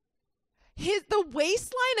 The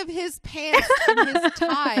waistline of his pants and his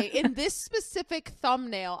tie in this specific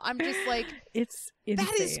thumbnail, I'm just like, it's insane.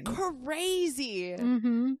 That is crazy.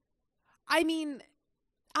 Mm-hmm. I mean,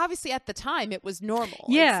 obviously at the time it was normal.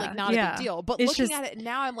 Yeah, it's like not a big deal. But looking at it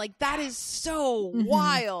now, I'm like, that is so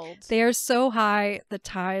wild. They are so high. The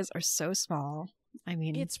ties are so small. I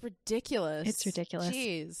mean, it's ridiculous.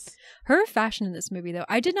 Jeez. Her fashion in this movie, though,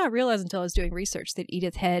 I did not realize until I was doing research that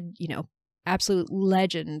Edith Head, absolute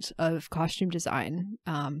legend of costume design,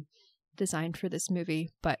 designed for this movie,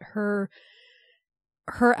 but her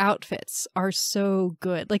outfits are so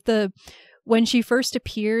good. Like when she first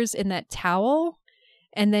appears in that towel,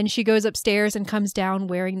 and then she goes upstairs and comes down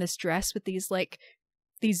wearing this dress with these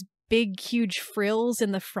big huge frills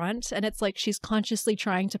in the front, and it's like she's consciously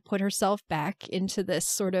trying to put herself back into this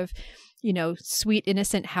sort of sweet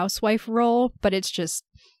innocent housewife role, but it's just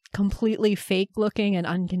completely fake looking and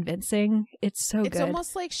unconvincing. It's so good. It's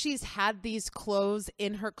almost like she's had these clothes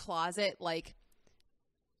in her closet, like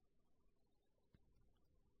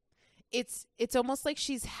it's almost like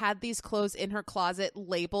she's had these clothes in her closet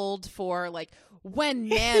labeled for like when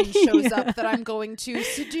man shows up that I'm going to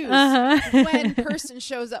seduce, when person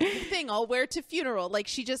shows up thing I'll wear to funeral. Like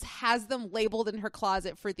she just has them labeled in her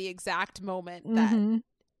closet for the exact moment that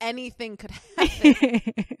anything could happen.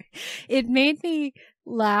 It made me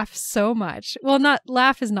laugh so much. Well, not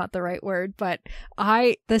laugh is not the right word, but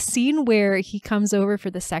the scene where he comes over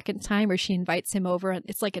for the second time, or she invites him over, and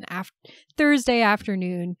it's like an Thursday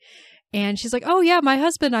afternoon, and she's like, oh yeah, my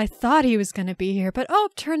husband, I thought he was going to be here, but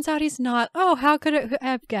turns out he's not. Oh, how could I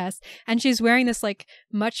have guessed? And she's wearing this like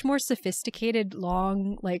much more sophisticated,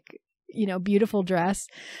 long, like, beautiful dress.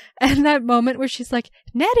 And that moment where she's like,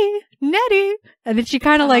 Nettie. And then she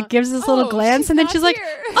kind of like gives this little glance, and then she's like,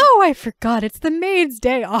 oh, I forgot. It's the maid's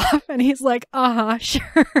day off. And he's like,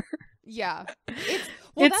 sure. Yeah. It's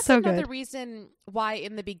that's so another good. Reason why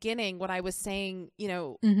in the beginning, when I was saying,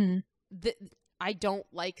 I don't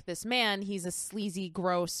like this man. He's a sleazy,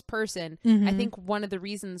 gross person. I think one of the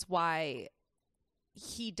reasons why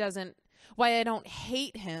I don't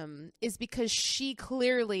hate him is because she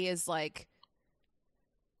clearly is like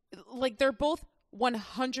they're both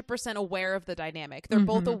 100% aware of the dynamic. They're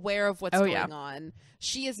both aware of what's going on.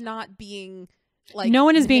 She is not being like, no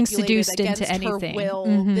one is being seduced into anything. Her will.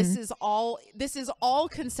 This is all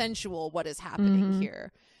consensual. What is happening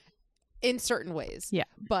here in certain ways. Yeah.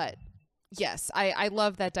 But yes, I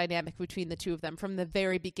love that dynamic between the two of them from the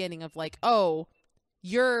very beginning of like, oh,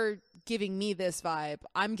 you're giving me this vibe,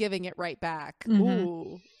 I'm giving it right back.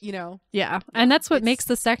 Ooh, Yeah. And that's what makes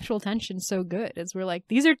the sexual tension so good, is we're like,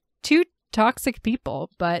 these are two toxic people,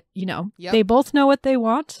 but they both know what they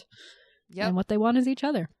want. And what they want is each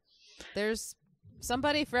other. There's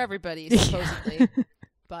somebody for everybody, supposedly.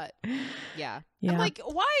 But yeah. I'm like,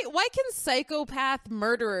 why can psychopath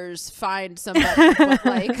murderers find somebody, but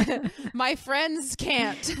like my friends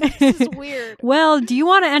can't? This is weird. Well, do you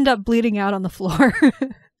want to end up bleeding out on the floor?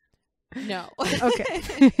 No.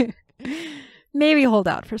 Okay. Maybe hold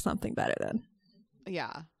out for something better then.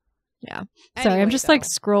 Yeah. Yeah. Sorry, I'm just like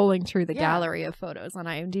scrolling through the gallery of photos on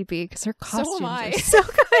IMDb because her costumes are so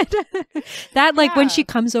good. That like when she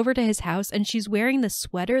comes over to his house and she's wearing the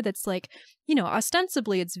sweater that's like,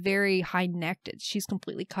 ostensibly it's very high necked. She's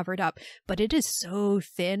completely covered up, but it is so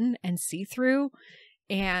thin and see-through,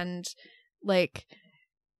 and like,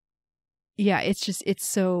 yeah, it's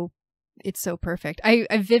so perfect. I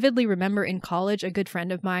vividly remember in college, a good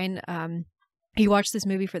friend of mine, he watched this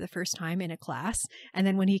movie for the first time in a class. And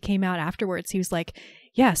then when he came out afterwards, he was like,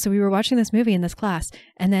 yeah, so we were watching this movie in this class.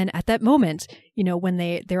 And then at that moment, when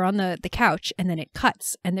they're on the couch and then it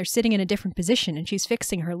cuts and they're sitting in a different position and she's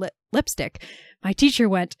fixing her lipstick, my teacher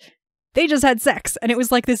went, they just had sex. And it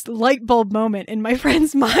was like this light bulb moment in my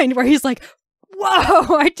friend's mind where he's like,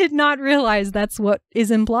 whoa, I did not realize that's what is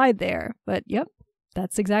implied there. But yep,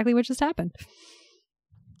 that's exactly what just happened.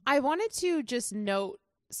 I wanted to just note,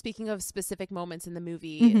 speaking of specific moments in the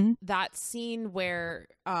movie, that scene where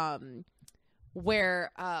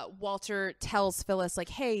Walter tells Phyllis, like,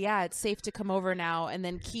 hey, yeah, it's safe to come over now, and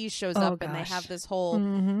then Keyes shows up and they have this whole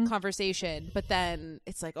conversation, but then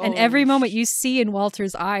it's like, and every moment you see in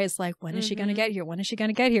Walter's eyes, like, when is she gonna get here? When is she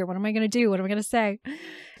gonna get here? What am I gonna do? What am I gonna say?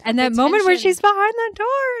 And that moment where she's behind the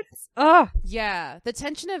door, yeah, the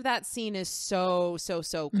tension of that scene is so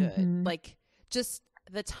good. Like, just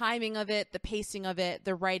the timing of it, the pacing of it,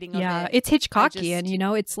 the writing of it. Yeah, it's Hitchcockian, you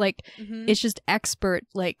know? It's like, it's just expert,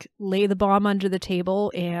 like, lay the bomb under the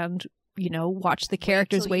table and, you know, watch the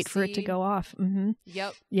characters wait for it to go off.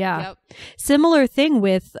 Yep. Yeah. Yep. Similar thing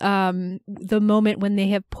with the moment when they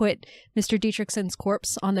have put Mr. Dietrichson's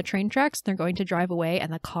corpse on the train tracks. They're going to drive away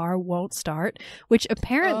and the car won't start, which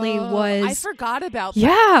apparently was... I forgot about that.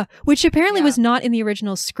 Yeah, which apparently was not in the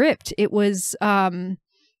original script. It was...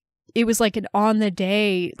 It was like an on the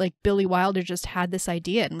day, like Billy Wilder just had this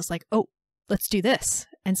idea and was like, oh, let's do this.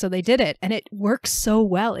 And so they did it. And it works so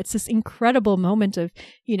well. It's this incredible moment of,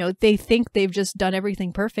 you know, they think they've just done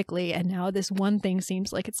everything perfectly. And now this one thing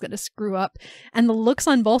seems like it's going to screw up. And the looks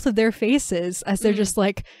on both of their faces as they're just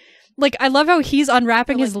like, I love how he's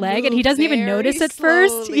unwrapping his leg and he doesn't even notice at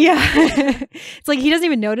first. Yeah. It's like he doesn't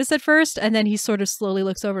even notice at first. And then he sort of slowly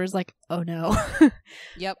looks over and is like, oh no.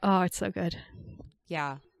 Yep. Oh, it's so good.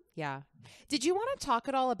 Yeah. Yeah. Did you want to talk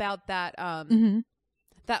at all about that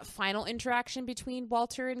that final interaction between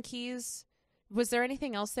Walter and Keyes? Was there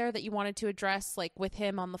anything else there that you wanted to address, like with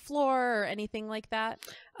him on the floor or anything like that?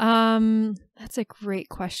 That's a great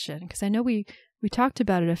question, because I know we talked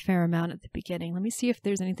about it a fair amount at the beginning. Let me see if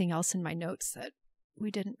there's anything else in my notes that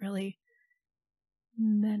we didn't really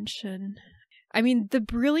mention. I mean, the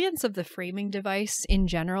brilliance of the framing device in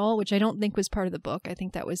general, which I don't think was part of the book. I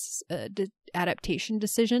think that was an adaptation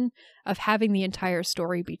decision of having the entire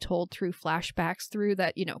story be told through flashbacks, through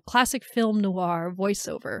that, you know, classic film noir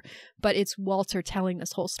voiceover. But it's Walter telling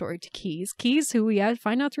this whole story to Keyes. Keyes, who we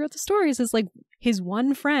find out throughout the stories, is like his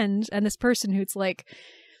one friend and this person who's like,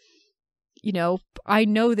 you know, I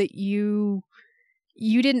know that you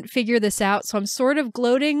didn't figure this out, so I'm sort of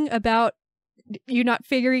gloating about you not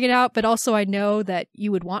figuring it out, but also I know that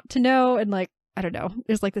you would want to know, and like, I don't know,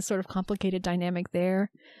 there's like this sort of complicated dynamic there.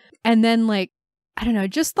 And then like, I don't know,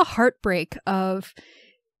 just the heartbreak of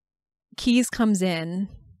Keyes comes in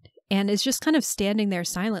and is just kind of standing there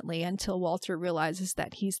silently until Walter realizes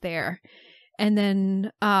that he's there. And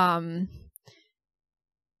then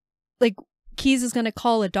like Keyes is going to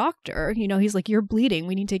call a doctor, you know, he's like, you're bleeding,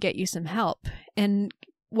 we need to get you some help. And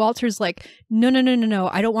Walter's like, no,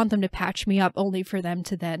 I don't want them to patch me up only for them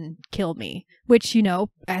to then kill me. Which, you know,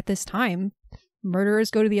 at this time,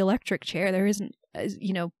 murderers go to the electric chair. There isn't,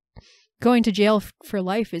 you know, going to jail for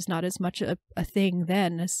life is not as much a thing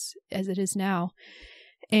then as it is now.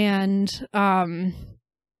 And,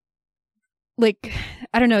 like,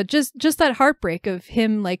 I don't know, just that heartbreak of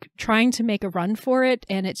him, like, trying to make a run for it,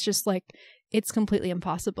 and it's just like, it's completely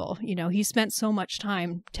impossible. You know, he spent so much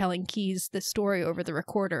time telling Keyes the story over the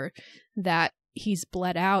recorder that he's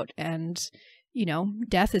bled out, and, you know,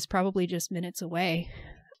 death is probably just minutes away.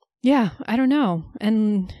 Yeah, I don't know.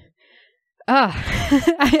 And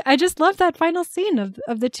I just love that final scene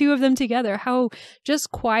of the two of them together, how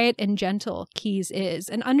just quiet and gentle Keyes is,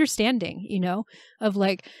 and understanding, you know, of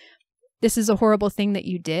like, this is a horrible thing that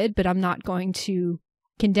you did, but I'm not going to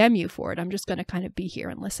condemn you for it. I'm just going to kind of be here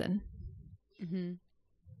and listen. Mm-hmm.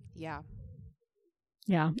 Yeah.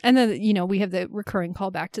 Yeah. And then, you know, we have the recurring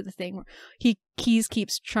callback to the thing where Keyes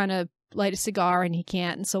keeps trying to light a cigar and he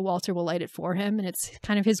can't. And so Walter will light it for him. And it's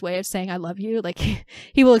kind of his way of saying, I love you. Like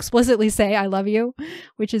he will explicitly say, I love you,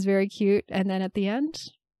 which is very cute. And then at the end,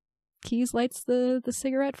 Keyes lights the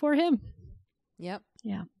cigarette for him. Yep.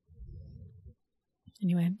 Yeah.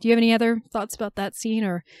 Anyway, do you have any other thoughts about that scene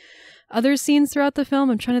or other scenes throughout the film?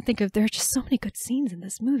 I'm trying to think of, there are just so many good scenes in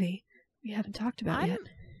this movie we haven't talked about yet.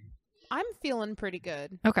 I'm feeling pretty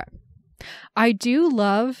good. Okay. I do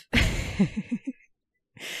love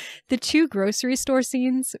the two grocery store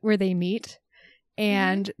scenes where they meet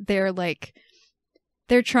and they're like,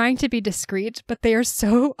 they're trying to be discreet, but they are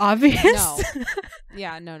so obvious. No.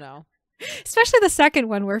 Yeah, no. Especially the second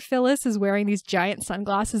one where Phyllis is wearing these giant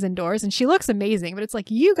sunglasses indoors and she looks amazing, but it's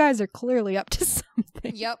like, you guys are clearly up to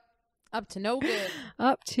something. Yep. Up to no good.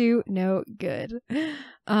 Up to no good.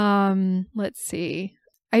 Let's see.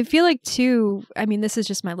 I feel like too, I mean, this is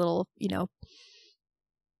just my little, you know,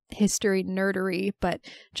 history nerdery, but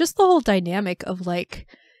just the whole dynamic of like,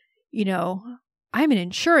 you know, I'm an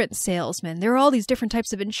insurance salesman. There are all these different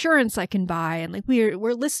types of insurance I can buy, and like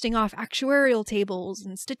we're listing off actuarial tables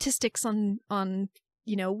and statistics on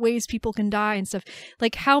ways people can die and stuff.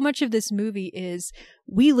 Like, how much of this movie is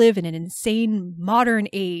we live in an insane modern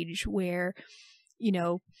age where,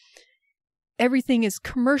 everything is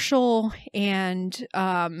commercial and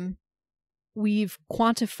we've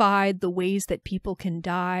quantified the ways that people can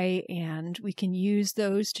die, and we can use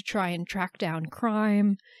those to try and track down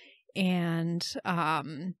crime. And,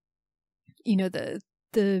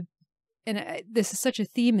 this is such a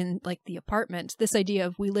theme in like The Apartment, this idea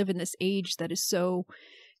of we live in this age that is so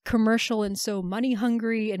commercial and so money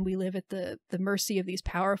hungry, and we live at the mercy of these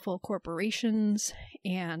powerful corporations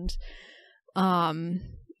and,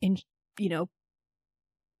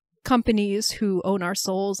 companies who own our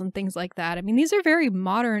souls and things like that. I mean, these are very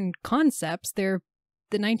modern concepts. They're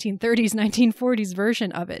the 1930s, 1940s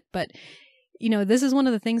version of it. But, this is one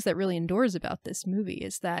of the things that really endures about this movie,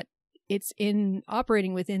 is that it's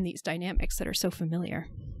operating within these dynamics that are so familiar.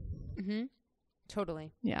 Mm-hmm.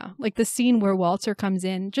 Totally. Yeah. Like the scene where Walter comes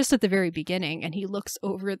in just at the very beginning and he looks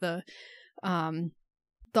over the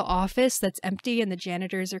office that's empty and the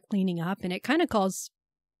janitors are cleaning up, and it kind of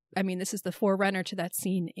this is the forerunner to that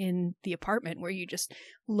scene in The Apartment where you just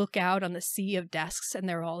look out on the sea of desks and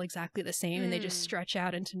they're all exactly the same and they just stretch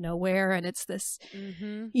out into nowhere, and it's this,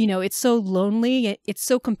 it's so lonely, it's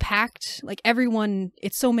so compact, like everyone,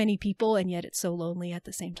 it's so many people and yet it's so lonely at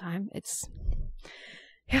the same time. It's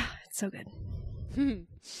so good.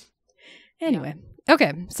 Anyway,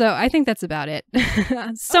 okay, so I think that's about it.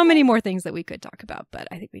 Many more things that we could talk about, but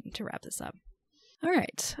I think we need to wrap this up. All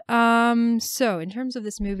right. So in terms of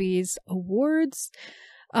this movie's awards,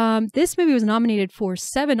 this movie was nominated for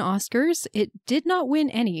 7 Oscars. It did not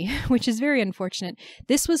win any, which is very unfortunate.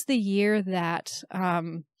 This was the year that,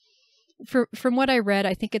 from what I read,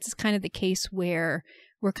 I think it's kind of the case where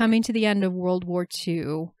we're coming to the end of World War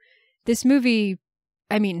II. This movie,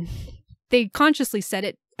 they consciously said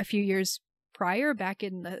it a few years prior, back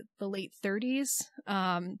in the late 30s.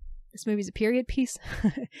 This movie's a period piece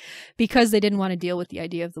because they didn't want to deal with the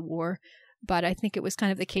idea of the war. But I think it was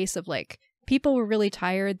kind of the case of like, people were really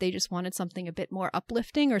tired. They just wanted something a bit more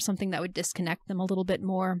uplifting or something that would disconnect them a little bit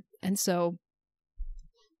more. And so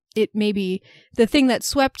it maybe the thing that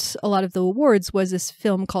swept a lot of the awards was this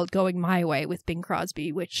film called Going My Way with Bing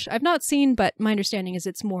Crosby, which I've not seen, but my understanding is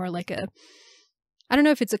it's more like I don't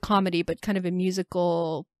know if it's a comedy, but kind of a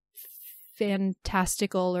musical,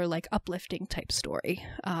 fantastical or like uplifting type story,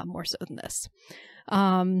 more so than this.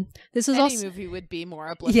 This was Any movie would be more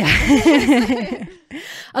uplifting. Yeah.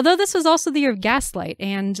 Although this was also the year of Gaslight,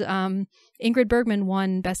 and Ingrid Bergman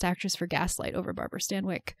won Best Actress for Gaslight over Barbara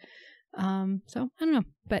Stanwyck. So I don't know,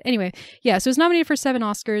 but anyway, yeah. So it was nominated for 7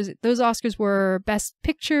 Oscars. Those Oscars were Best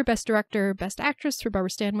Picture, Best Director, Best Actress for Barbara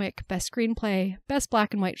Stanwyck, Best Screenplay, Best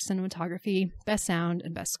Black and White Cinematography, Best Sound,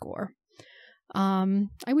 and Best Score. I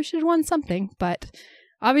wish it had won something, but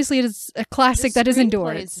obviously it is a classic that is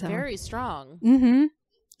endured. It's very strong. Mm-hmm.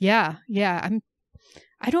 Yeah.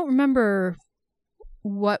 I don't remember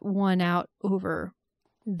what won out over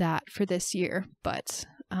that for this year, but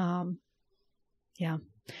yeah.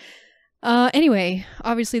 Anyway,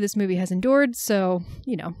 obviously this movie has endured, so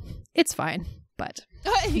it's fine. But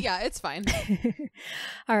yeah, it's fine.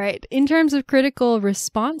 All right. In terms of critical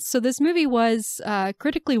response, so this movie was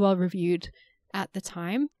critically well reviewed at the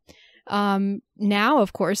time. Now,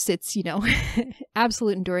 of course, it's,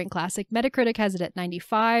 absolute enduring classic. Metacritic has it at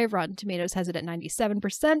 95. Rotten Tomatoes has it at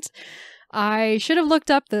 97%. I should have looked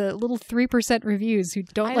up the little 3% reviews who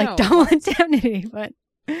don't like Double Indemnity, but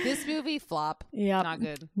this movie flop. Yeah, not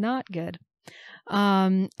good. Not good.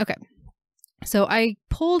 Okay. So I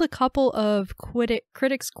pulled a couple of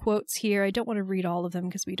critics' quotes here. I don't want to read all of them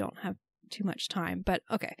because we don't have too much time, but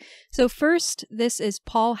okay. So first, this is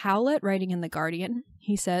Paul Howlett writing in The Guardian.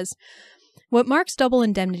 He says, "What marks Double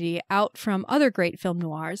Indemnity out from other great film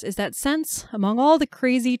noirs is that sense, among all the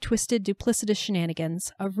crazy, twisted, duplicitous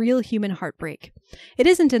shenanigans, of real human heartbreak. It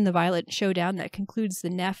isn't in the violent showdown that concludes the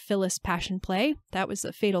Neff-Phyllis passion play. That was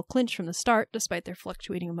a fatal clinch from the start, despite their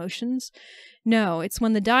fluctuating emotions. No, it's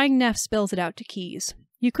when the dying Neff spells it out to Keyes.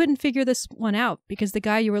 You couldn't figure this one out because the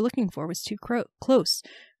guy you were looking for was too close,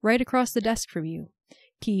 right across the desk from you.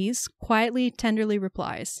 Keyes quietly, tenderly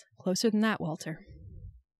replies, 'Closer than that, Walter.'"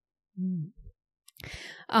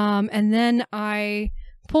 And then I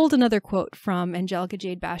pulled another quote from Angelica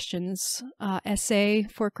Jade Bastian's essay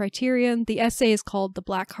for Criterion. The essay is called "The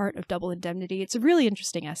Black Heart of Double Indemnity." It's a really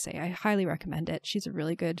interesting essay. I highly recommend it. She's a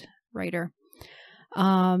really good writer.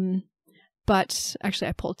 But actually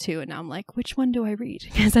I pulled 2 and now I'm like, which one do I read?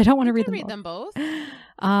 Because I don't want to read them both. both.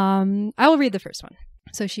 I will read the first one.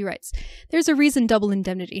 So she writes, "There's a reason Double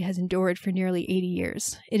Indemnity has endured for nearly 80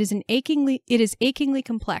 years. It is achingly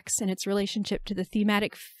complex in its relationship to the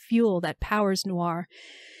thematic fuel that powers noir: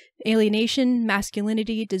 alienation,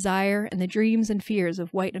 masculinity, desire, and the dreams and fears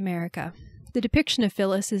of white America. The depiction of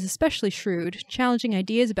Phyllis is especially shrewd, challenging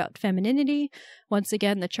ideas about femininity, once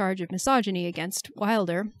again the charge of misogyny against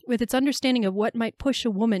Wilder, with its understanding of what might push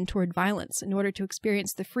a woman toward violence in order to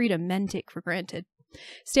experience the freedom men take for granted.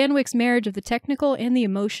 Stanwyck's marriage of the technical and the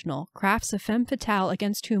emotional crafts a femme fatale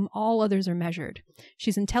against whom all others are measured.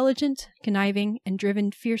 She's intelligent, conniving, and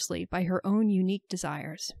driven fiercely by her own unique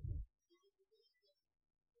desires."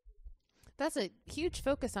 That's a huge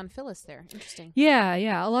focus on Phyllis there. Interesting.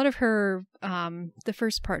 Yeah. A lot of her, the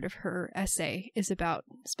first part of her essay is about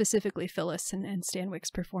specifically Phyllis and Stanwyck's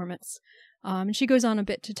performance. And she goes on a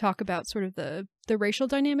bit to talk about sort of the racial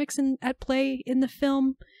dynamics at play in the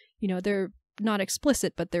film. You know, they're not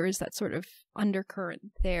explicit, but there is that sort of undercurrent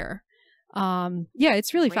there. Yeah,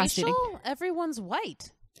 it's really fascinating. Everyone's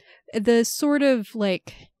white. The sort of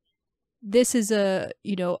like, this is a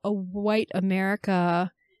white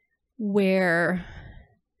America where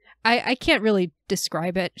I can't really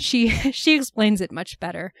describe it. She explains it much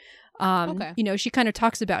better. Okay. You know, she kind of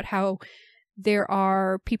talks about how there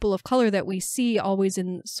are people of color that we see always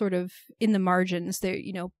in sort of in the margins. There,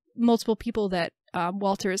 you know, multiple people that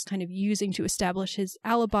Walter is kind of using to establish his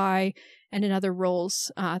alibi and in other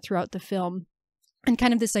roles throughout the film. And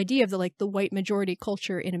kind of this idea of the white majority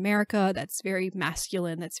culture in America that's very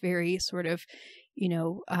masculine, that's very sort of,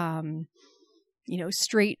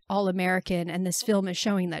 straight all-American, and this film is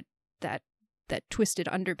showing that twisted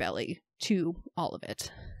underbelly to all of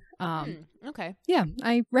it. Okay. Yeah,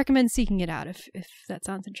 I recommend seeking it out if that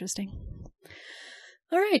sounds interesting.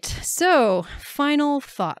 All right, so final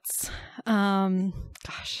thoughts.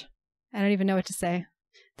 Gosh, I don't even know what to say.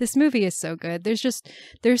 This movie is so good.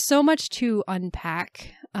 There's so much to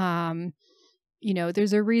unpack.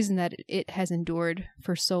 There's a reason that it has endured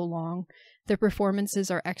for so long. The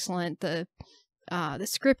performances are excellent. The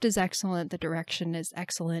script is excellent. The direction is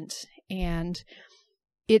excellent. And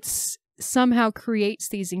it's somehow creates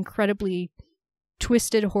these incredibly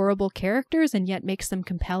twisted, horrible characters and yet makes them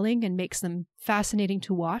compelling and makes them fascinating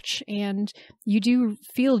to watch. And you do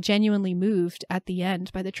feel genuinely moved at the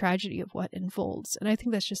end by the tragedy of what unfolds. And I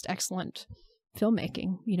think that's just excellent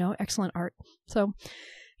filmmaking, excellent art. So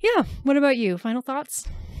yeah, what about you? Final thoughts?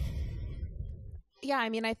 Yeah, I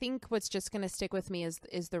mean, I think what's just going to stick with me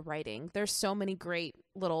is the writing. There's so many great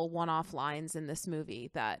little one-off lines in this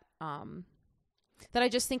movie that I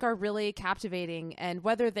just think are really captivating. And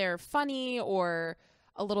whether they're funny or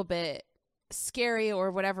a little bit scary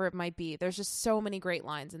or whatever it might be, there's just so many great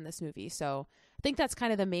lines in this movie. So I think that's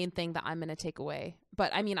kind of the main thing that I'm going to take away.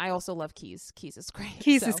 But I mean, I also love Keys. Keys is great.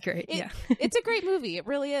 Keys is great, yeah. It's a great movie. It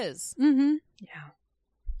really is. Mm-hmm. Yeah.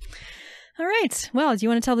 All right. Well, do you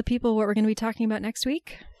want to tell the people what we're going to be talking about next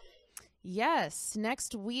week? Yes.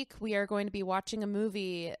 Next week, we are going to be watching a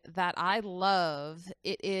movie that I love.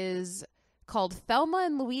 It is called Thelma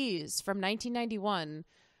and Louise from 1991,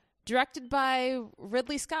 directed by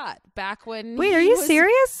Ridley Scott back when... Wait, are you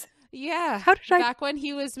serious? Yeah. How did Back when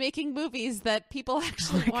he was making movies that people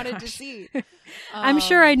actually wanted to see. I'm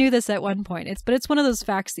sure I knew this at one point. But it's one of those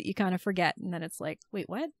facts that you kind of forget, and then it's like, wait,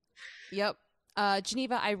 what? Yep.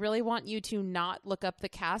 Geneva, I really want you to not look up the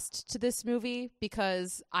cast to this movie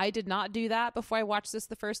because I did not do that before I watched this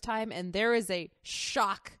the first time, and there is a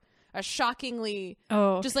shockingly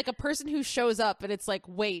just like a person who shows up and it's like,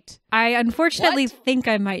 wait. I unfortunately think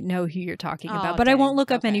I might know who you're talking about, but dang. I won't look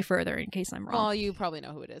up any further in case I'm wrong. Well, you probably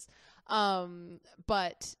know who it is.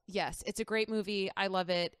 But yes, it's a great movie. I love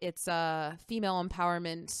it. It's female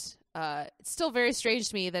empowerment. It's still very strange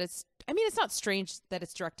to me that it's not strange that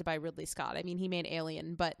it's directed by Ridley Scott. I mean, he made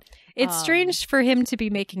Alien, but it's strange for him to be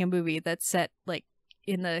making a movie that's set like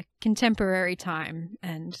in the contemporary time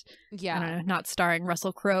and I don't know, not starring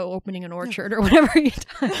Russell Crowe opening an orchard or whatever he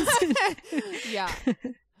does. Yeah.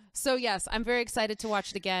 So yes, I'm very excited to watch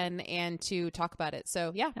it again and to talk about it.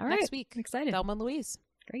 So yeah, next week. I'm excited. Thelma and Louise.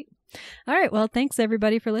 Great. All right. Well, thanks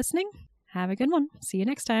everybody for listening. Have a good one. See you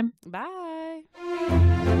next time. Bye.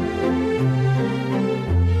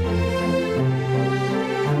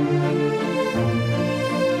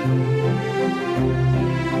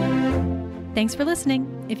 Thanks for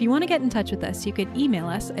listening. If you want to get in touch with us, you can email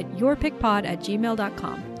us at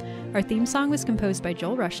yourpickpod@gmail.com. Our theme song was composed by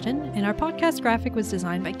Joel Rushton, and our podcast graphic was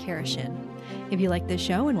designed by Kara Shin. If you like this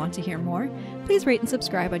show and want to hear more, please rate and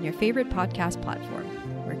subscribe on your favorite podcast platform.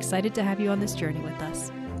 We're excited to have you on this journey with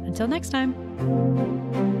us. Until next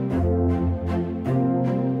time.